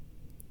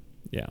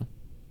 Yeah.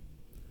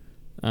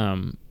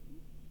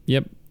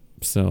 Yep.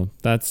 So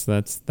that's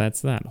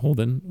that.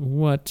 Holden,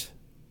 what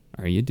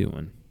are you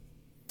doing?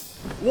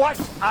 What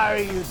are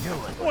you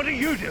doing? What are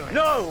you doing?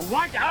 No,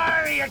 what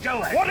are you doing?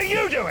 What are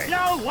you doing?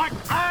 No, what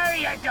are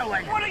you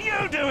doing? What are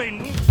you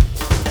doing?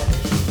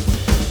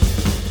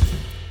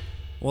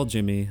 Well,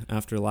 Jimmy,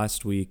 after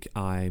last week,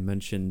 I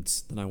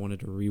mentioned that I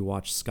wanted to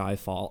rewatch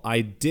Skyfall. I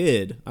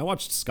did. I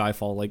watched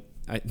Skyfall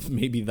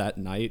maybe that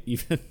night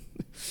even.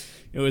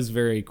 It was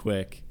very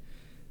quick.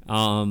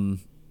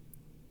 And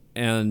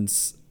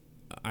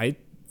I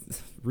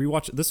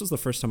rewatched. This was the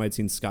first time I'd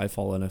seen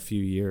Skyfall in a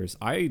few years.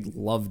 I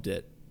loved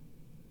it.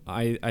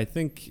 I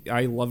think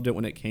I loved it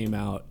when it came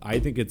out. I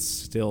think it's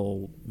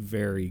still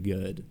very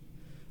good.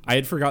 I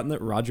had forgotten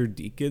that Roger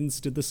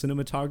Deakins did the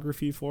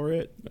cinematography for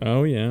it.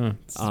 Oh yeah,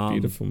 it's a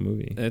beautiful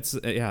movie. It's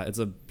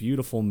a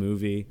beautiful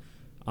movie.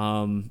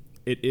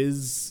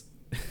 It's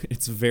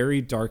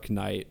very Dark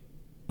Knight.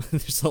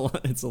 It's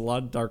a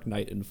lot of Dark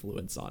Knight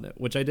influence on it,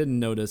 which I didn't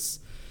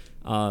notice.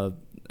 Well,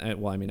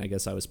 I mean, I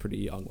guess I was pretty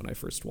young when I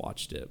first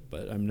watched it,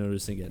 but I'm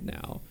noticing it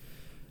now.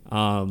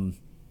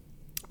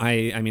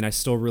 I mean, I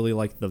still really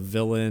like the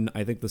villain.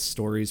 I think the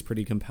story's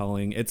pretty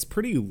compelling. It's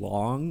pretty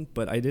long,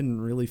 but I didn't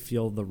really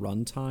feel the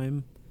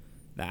runtime.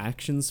 The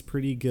action's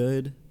pretty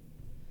good.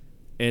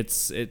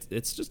 It's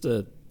just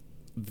a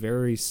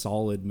very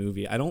solid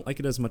movie. I don't like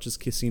it as much as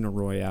Casino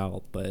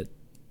Royale, but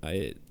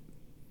it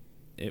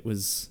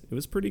was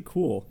pretty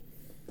cool.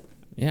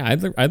 Yeah,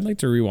 I'd like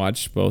to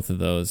rewatch both of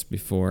those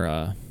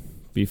before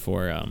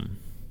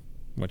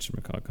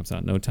whatchamacallit comes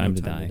out. No Time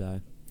to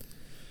Die.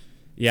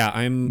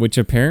 Yeah, which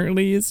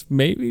apparently is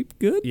maybe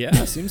good.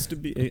 Yeah, seems to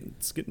be.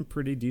 It's getting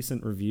pretty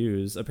decent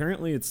reviews.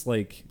 Apparently, it's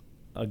like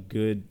a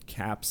good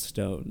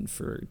capstone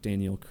for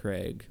Daniel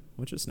Craig,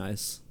 which is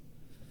nice.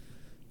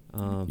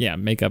 Yeah,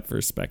 make up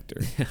for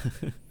Spectre.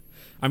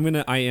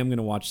 I am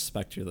gonna watch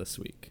Spectre this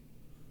week,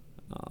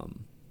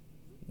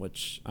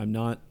 which I'm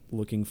not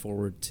looking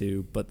forward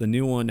to. But the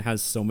new one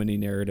has so many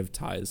narrative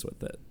ties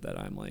with it that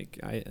I'm like,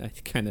 I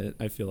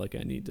feel like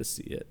I need to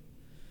see it.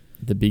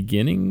 The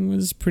beginning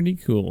was pretty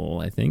cool,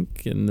 I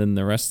think, and then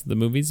the rest of the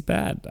movie's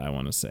bad, I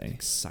want to say.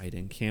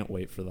 Exciting. Can't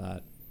wait for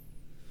that.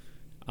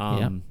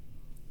 Yeah.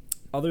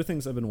 Other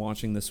things I've been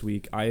watching this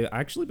week, I've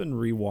actually been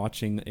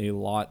rewatching a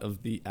lot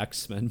of the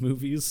X-Men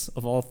movies,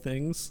 of all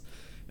things.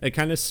 It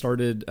kind of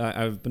started,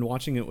 I've been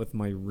watching it with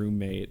my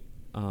roommate,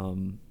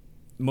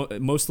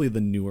 mostly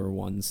the newer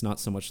ones, not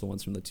so much the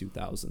ones from the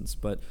 2000s,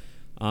 but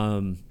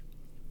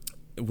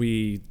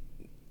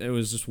it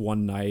was just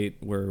one night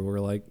where we're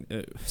like,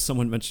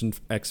 someone mentioned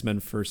X-Men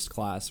First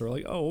Class. We're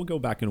like, oh, we'll go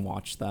back and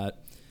watch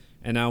that.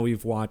 And now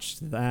we've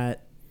watched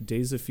that,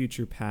 Days of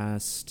Future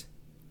Past,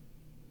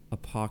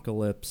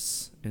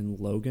 Apocalypse, and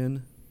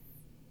Logan.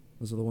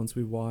 Those are the ones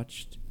we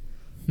watched.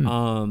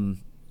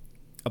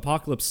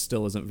 Apocalypse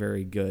still isn't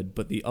very good,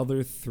 but the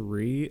other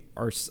three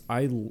are,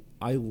 I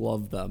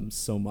love them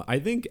so much. I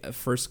think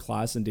First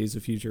Class and Days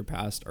of Future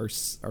Past are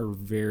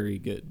very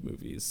good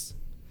movies.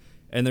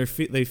 And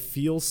they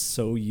feel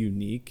so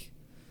unique.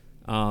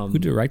 Who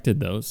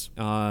directed those?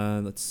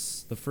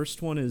 The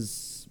first one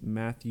is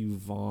Matthew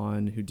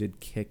Vaughn, who did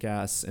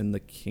Kick-Ass and the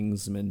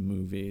Kingsman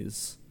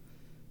movies.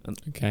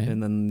 Okay.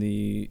 And then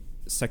the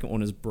second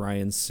one is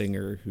Bryan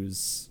Singer,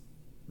 who's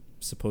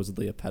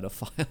supposedly a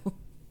pedophile.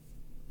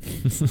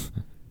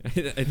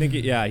 I think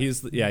he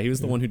was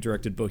the one who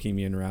directed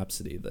Bohemian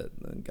Rhapsody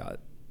that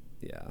got,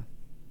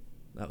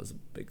 that was a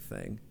big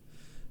thing.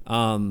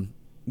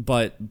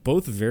 But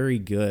both very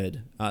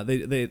good.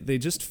 They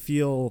just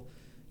feel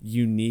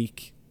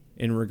unique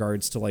in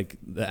regards to like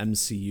the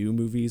MCU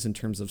movies in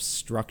terms of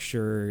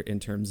structure, in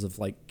terms of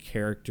like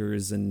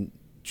characters and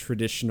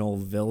traditional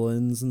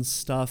villains and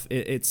stuff.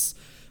 I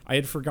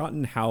had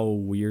forgotten how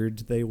weird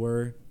they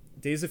were.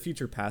 Days of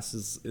Future Past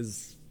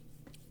is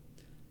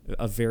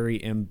a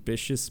very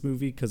ambitious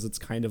movie because it's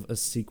kind of a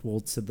sequel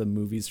to the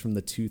movies from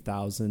the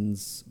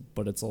 2000s,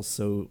 but it's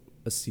also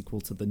a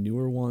sequel to the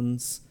newer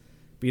ones.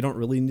 But you don't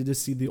really need to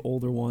see the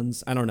older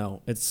ones. I don't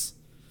know. It's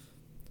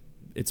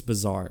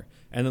bizarre.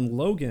 And then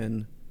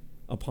Logan,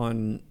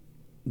 upon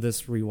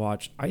this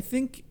rewatch, I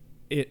think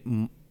it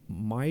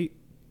might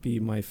be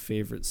my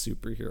favorite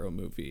superhero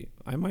movie.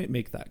 I might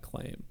make that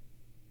claim.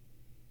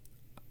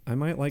 I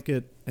might like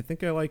it. I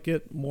think I like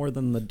it more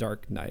than The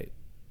Dark Knight.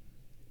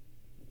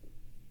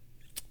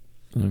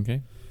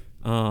 Okay.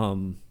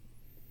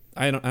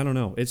 I don't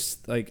know. It's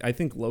like, I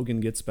think Logan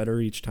gets better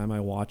each time I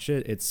watch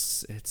it.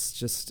 It's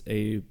just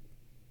a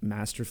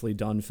masterfully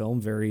done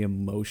film, very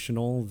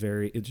emotional,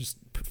 just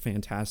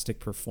fantastic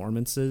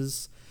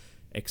performances,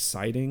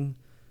 exciting.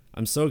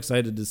 I'm so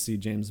excited to see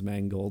James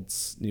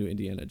Mangold's new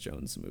Indiana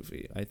Jones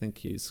movie. I think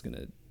he's going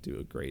to do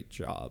a great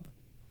job.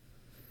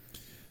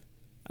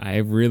 I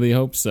really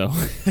hope so.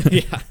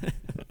 Yeah.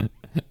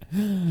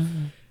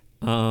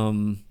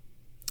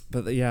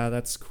 But yeah,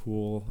 that's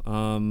cool.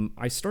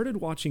 I started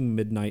watching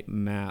Midnight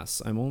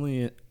Mass. I'm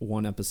only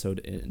one episode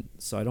in,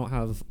 so I don't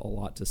have a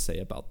lot to say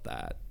about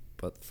that.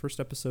 But the first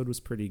episode was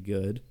pretty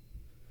good.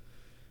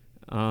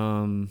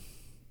 I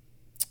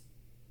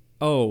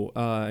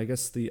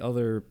guess the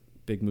other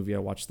big movie I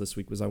watched this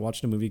week was I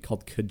watched a movie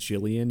called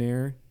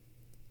Kajillionaire.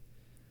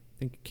 I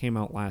think it came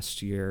out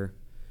last year.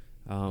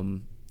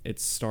 It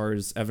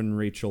stars Evan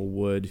Rachel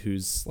Wood,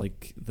 who's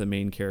like the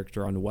main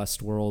character on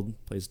Westworld,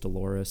 plays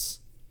Dolores.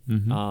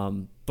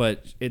 Mm-hmm.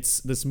 But it's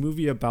this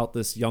movie about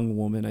this young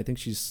woman. I think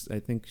she's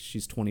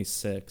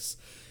 26,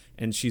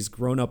 and she's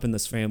grown up in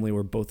this family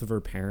where both of her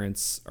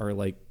parents are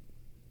like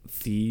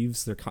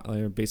thieves.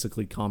 They're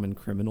basically common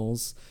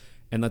criminals,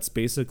 and that's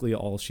basically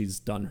all she's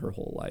done her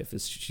whole life.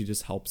 Is she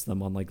just helps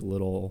them on like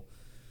little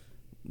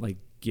like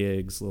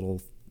gigs,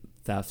 little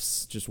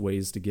thefts, just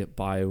ways to get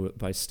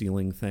by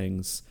stealing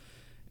things.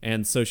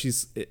 And so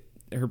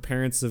her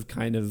parents have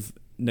kind of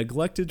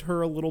neglected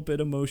her a little bit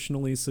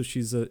emotionally, so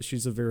she's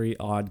a very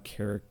odd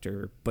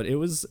character. But it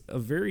was a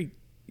very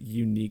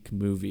unique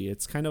movie.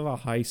 It's kind of a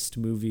heist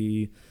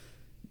movie,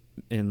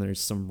 and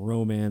there's some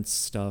romance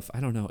stuff.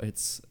 I don't know.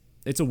 It's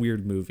a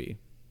weird movie,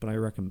 but I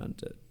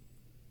recommend it.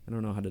 I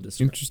don't know how to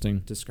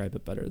describe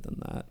it better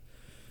than that.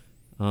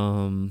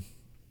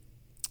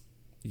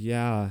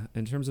 Yeah,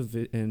 in terms of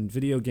in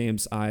video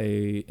games,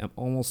 I am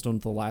almost done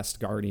with The Last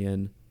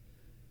Guardian.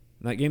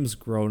 That game's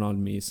grown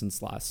on me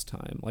since last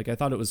time. Like, I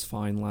thought it was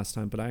fine last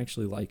time, but I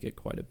actually like it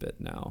quite a bit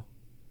now.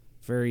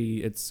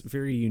 It's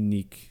very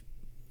unique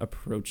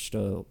approach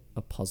to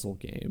a puzzle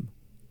game.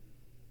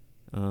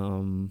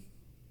 And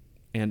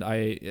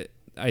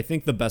I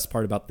think the best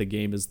part about the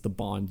game is the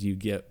bond you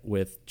get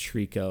with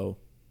Trico,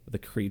 the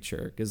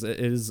creature, because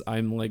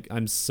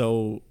I'm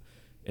so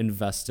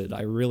invested.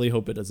 I really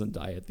hope it doesn't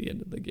die at the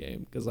end of the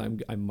game, because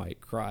I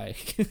might cry.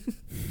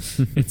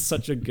 It's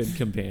such a good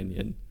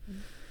companion.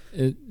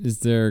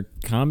 Is there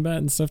combat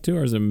and stuff too,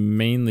 or is it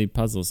mainly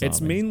puzzle solving?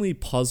 It's mainly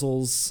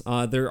puzzles.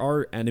 There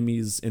are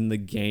enemies in the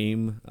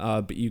game,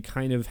 but you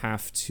kind of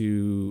have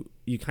to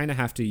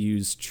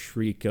use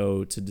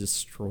Trico to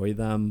destroy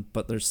them.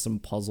 But there's some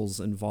puzzles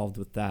involved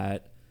with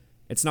that.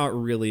 It's not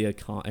really a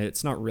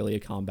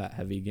combat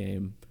heavy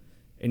game,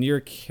 and your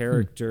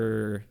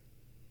character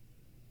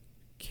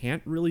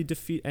can't really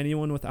defeat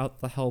anyone without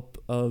the help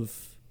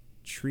of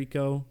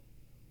Trico.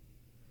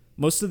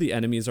 Most of the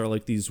enemies are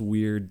like these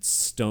weird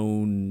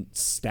stone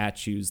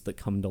statues that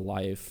come to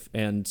life,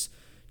 and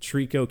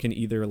Trico can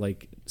either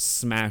like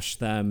smash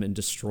them and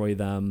destroy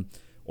them,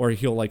 or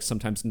he'll like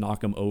sometimes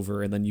knock them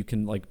over, and then you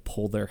can like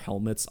pull their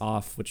helmets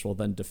off, which will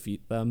then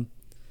defeat them.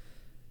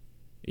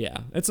 Yeah,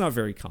 it's not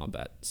very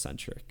combat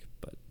centric,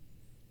 but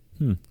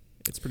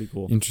it's pretty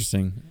cool.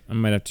 Interesting. I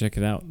might have to check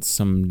it out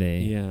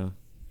someday. Yeah.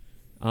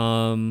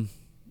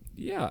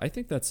 Yeah, I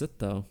think that's it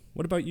though.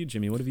 What about you,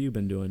 Jimmy? What have you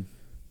been doing?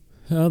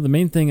 The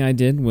main thing I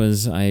did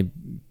was I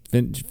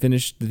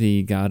finished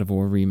the God of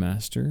War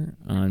remaster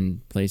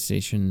on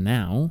PlayStation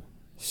Now,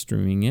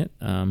 streaming it.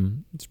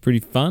 It's pretty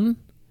fun.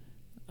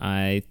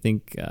 I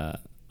think,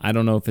 I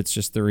don't know if it's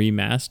just the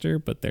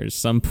remaster, but there's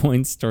some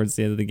points towards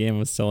the end of the game I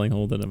was telling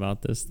Holden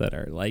about this that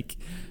are like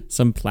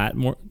some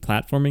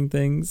platforming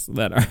things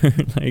that are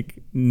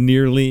like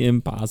nearly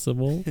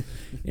impossible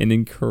and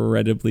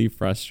incredibly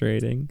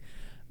frustrating.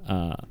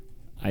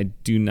 I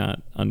do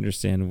not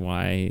understand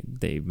why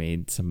they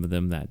made some of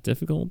them that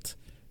difficult,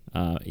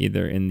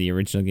 either in the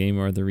original game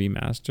or the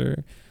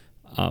remaster.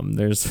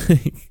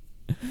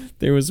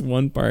 There was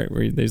one part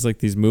where there's like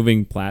these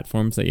moving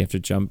platforms that you have to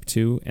jump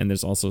to, and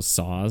there's also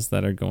saws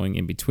that are going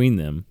in between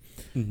them.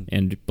 Mm-hmm.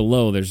 And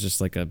below there's just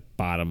like a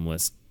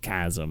bottomless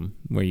chasm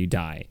where you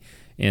die.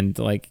 And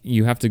like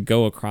you have to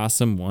go across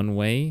them one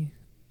way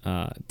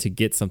to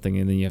get something,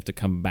 and then you have to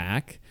come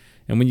back.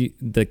 And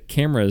the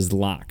camera is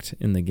locked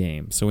in the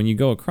game, so when you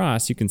go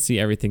across, you can see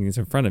everything that's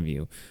in front of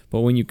you.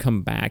 But when you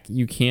come back,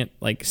 you can't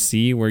like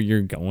see where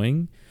you're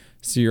going,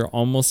 so you're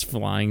almost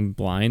flying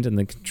blind. And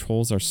the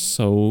controls are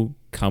so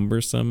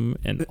cumbersome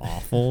and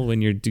awful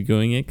when you're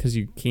doing it because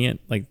you can't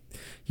like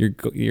you're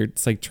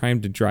it's like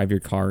trying to drive your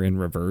car in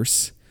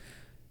reverse.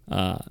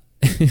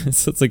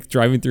 So it's like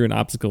driving through an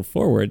obstacle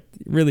forward,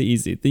 really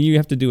easy. Then you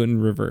have to do it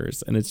in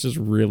reverse, and it's just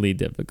really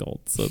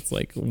difficult. So it's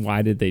like,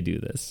 why did they do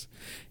this?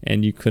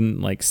 And you couldn't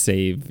like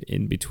save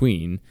in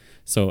between.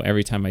 So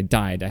every time I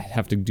died, I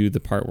have to do the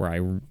part where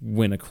I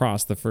went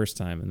across the first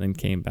time and then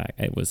came back.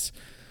 It was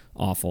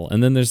awful.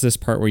 And then there's this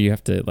part where you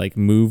have to like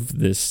move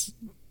this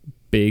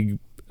big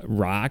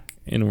rock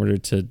in order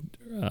to,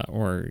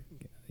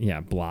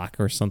 block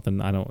or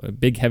something. A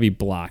big heavy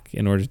block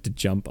in order to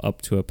jump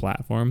up to a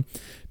platform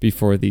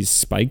before these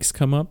spikes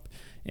come up,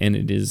 and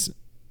it is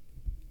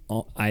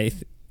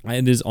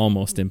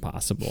almost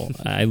impossible.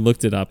 I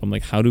looked it up. I'm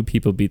like, how do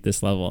people beat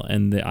this level?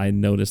 And I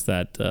noticed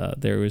that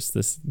there was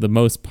the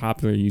most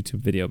popular YouTube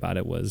video about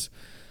it was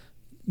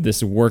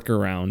this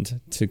workaround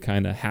to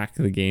kind of hack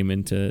the game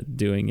into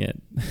doing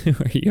it,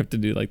 where you have to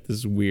do like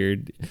this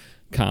weird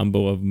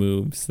combo of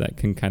moves that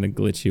can kind of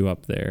glitch you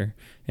up there.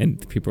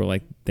 And people are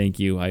like, thank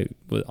you, I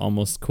would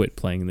almost quit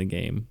playing the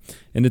game.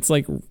 And it's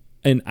like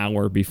an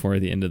hour before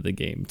the end of the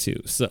game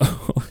too. So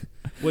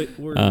wait,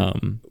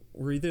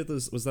 were either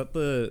those, was that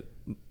the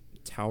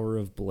Tower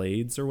of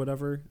Blades or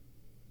whatever?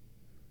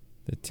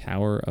 The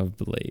Tower of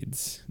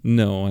Blades?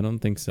 No, I don't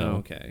think so. Oh,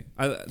 okay.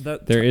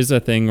 There is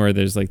a thing where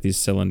there's like these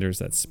cylinders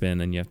that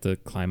spin and you have to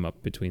climb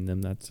up between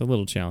them. That's a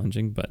little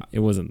challenging, but it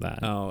wasn't that.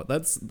 Oh,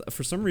 that's,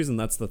 for some reason,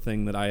 that's the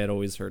thing that I had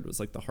always heard was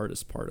like the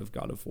hardest part of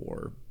God of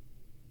War.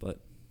 But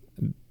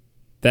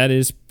that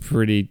is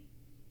pretty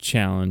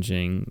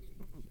challenging,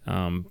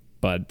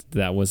 but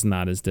that was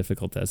not as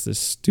difficult as this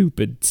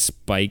stupid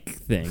spike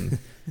thing.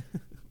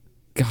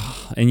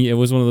 God, and it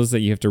was one of those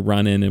that you have to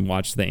run in and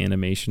watch the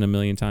animation a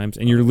million times,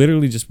 and you're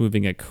literally just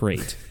moving a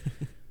crate.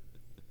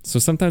 So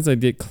sometimes I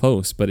get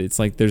close, but it's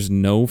like there's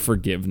no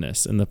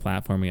forgiveness in the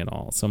platforming at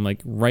all. So I'm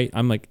like,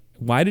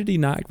 why did he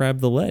not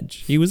grab the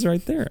ledge? He was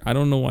right there. I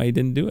don't know why he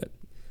didn't do it.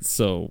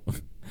 So,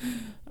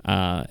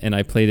 and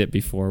I played it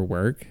before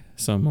work,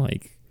 so I'm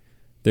like,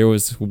 there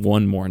was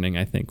one morning,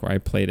 I think, where I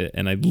played it,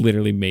 and I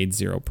literally made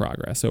zero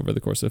progress over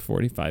the course of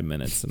 45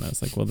 minutes, and I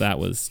was like,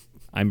 well,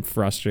 I'm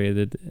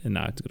frustrated and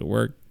not to go to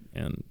work,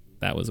 and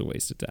that was a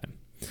waste of time.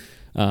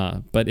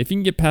 But if you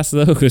can get past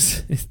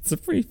those, it's a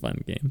pretty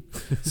fun game.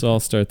 So I'll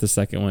start the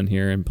second one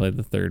here and play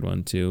the third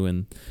one too,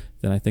 and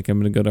then I think I'm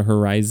going to go to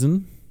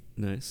Horizon.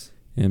 Nice.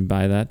 And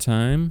by that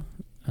time,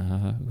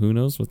 who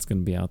knows what's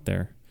going to be out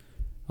there.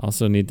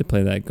 Also need to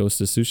play that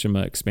Ghost of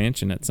Tsushima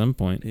expansion at some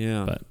point.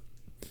 Yeah. But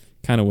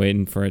kind of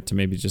waiting for it to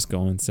maybe just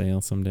go on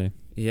sale someday.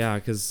 Yeah,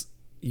 because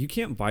you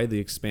can't buy the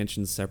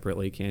expansions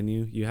separately, can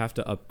you? You have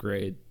to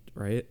upgrade,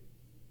 right?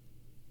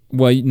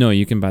 Well, no,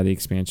 you can buy the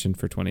expansion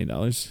for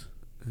 $20.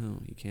 Oh,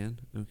 you can?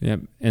 Okay.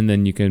 Yep. And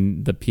then the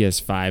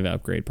PS5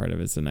 upgrade part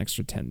of it's an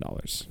extra $10. Oh,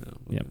 okay.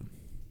 Yep.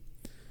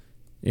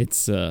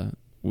 It's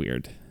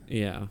weird.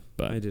 Yeah,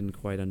 but I didn't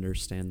quite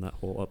understand that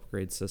whole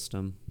upgrade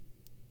system.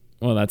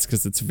 Well, that's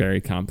because it's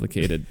very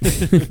complicated.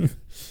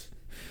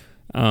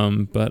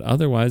 But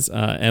otherwise,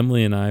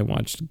 Emily and I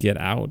watched Get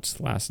Out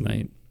last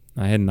night.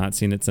 I had not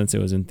seen it since it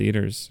was in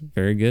theaters.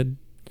 Very good.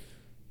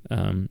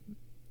 It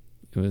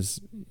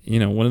was,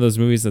 one of those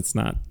movies that's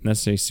not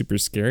necessarily super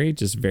scary,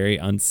 just very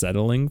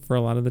unsettling for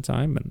a lot of the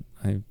time.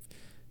 And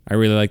I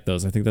really like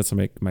those. I think that's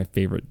my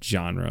favorite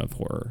genre of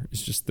horror.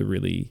 It's just the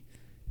really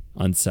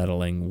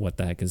unsettling, what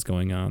the heck is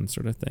going on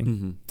sort of thing.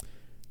 Mm-hmm.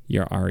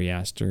 Your Ari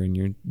Aster and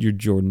your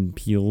Jordan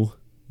Peele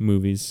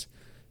movies.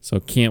 So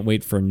can't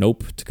wait for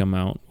Nope to come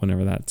out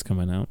whenever that's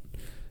coming out.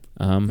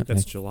 I think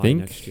that's July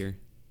next year.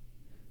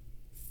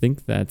 I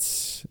think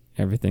that's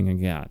everything I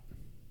got.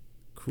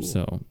 Cool.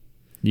 So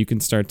you can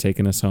start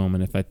taking us home,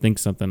 and if I think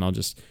something, I'll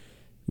just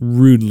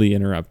rudely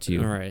interrupt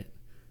you. All right.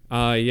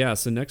 Yeah,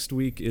 so next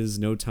week is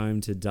No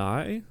Time to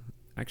Die.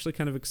 Actually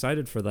kind of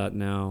excited for that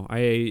now.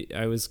 I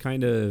was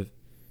kind of,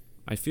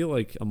 I feel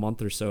like a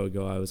month or so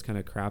ago I was kind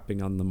of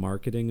crapping on the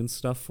marketing and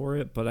stuff for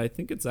it, but I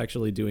think it's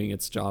actually doing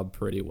its job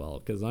pretty well,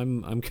 because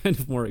I'm kind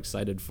of more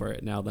excited for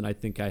it now than I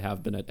think I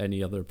have been at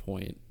any other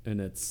point in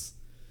its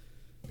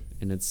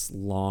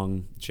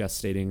long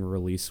gestating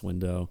release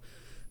window.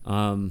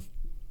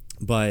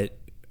 But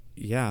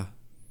yeah,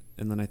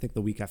 and then I think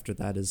the week after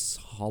that is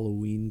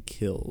Halloween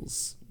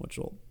Kills, which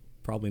will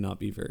probably not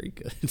be very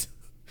good.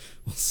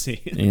 We'll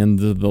see. And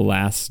the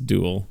last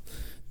duel.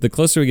 The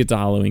closer we get to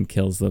Halloween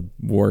Kills, the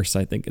worse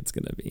I think it's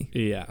going to be.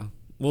 Yeah,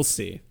 we'll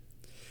see.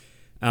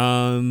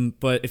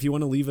 But if you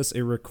want to leave us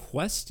a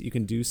request, you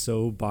can do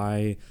so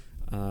by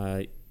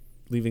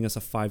leaving us a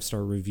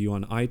 5-star review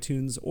on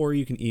iTunes, or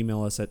you can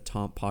email us at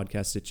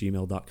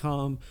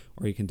tomppodcast@gmail.com,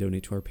 or you can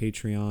donate to our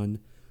Patreon.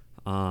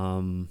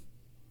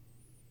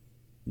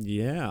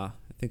 Yeah,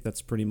 I think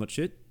that's pretty much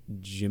it,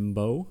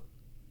 Jimbo.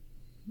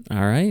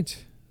 All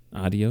right.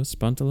 Adios,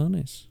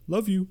 pantalones.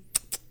 Love you.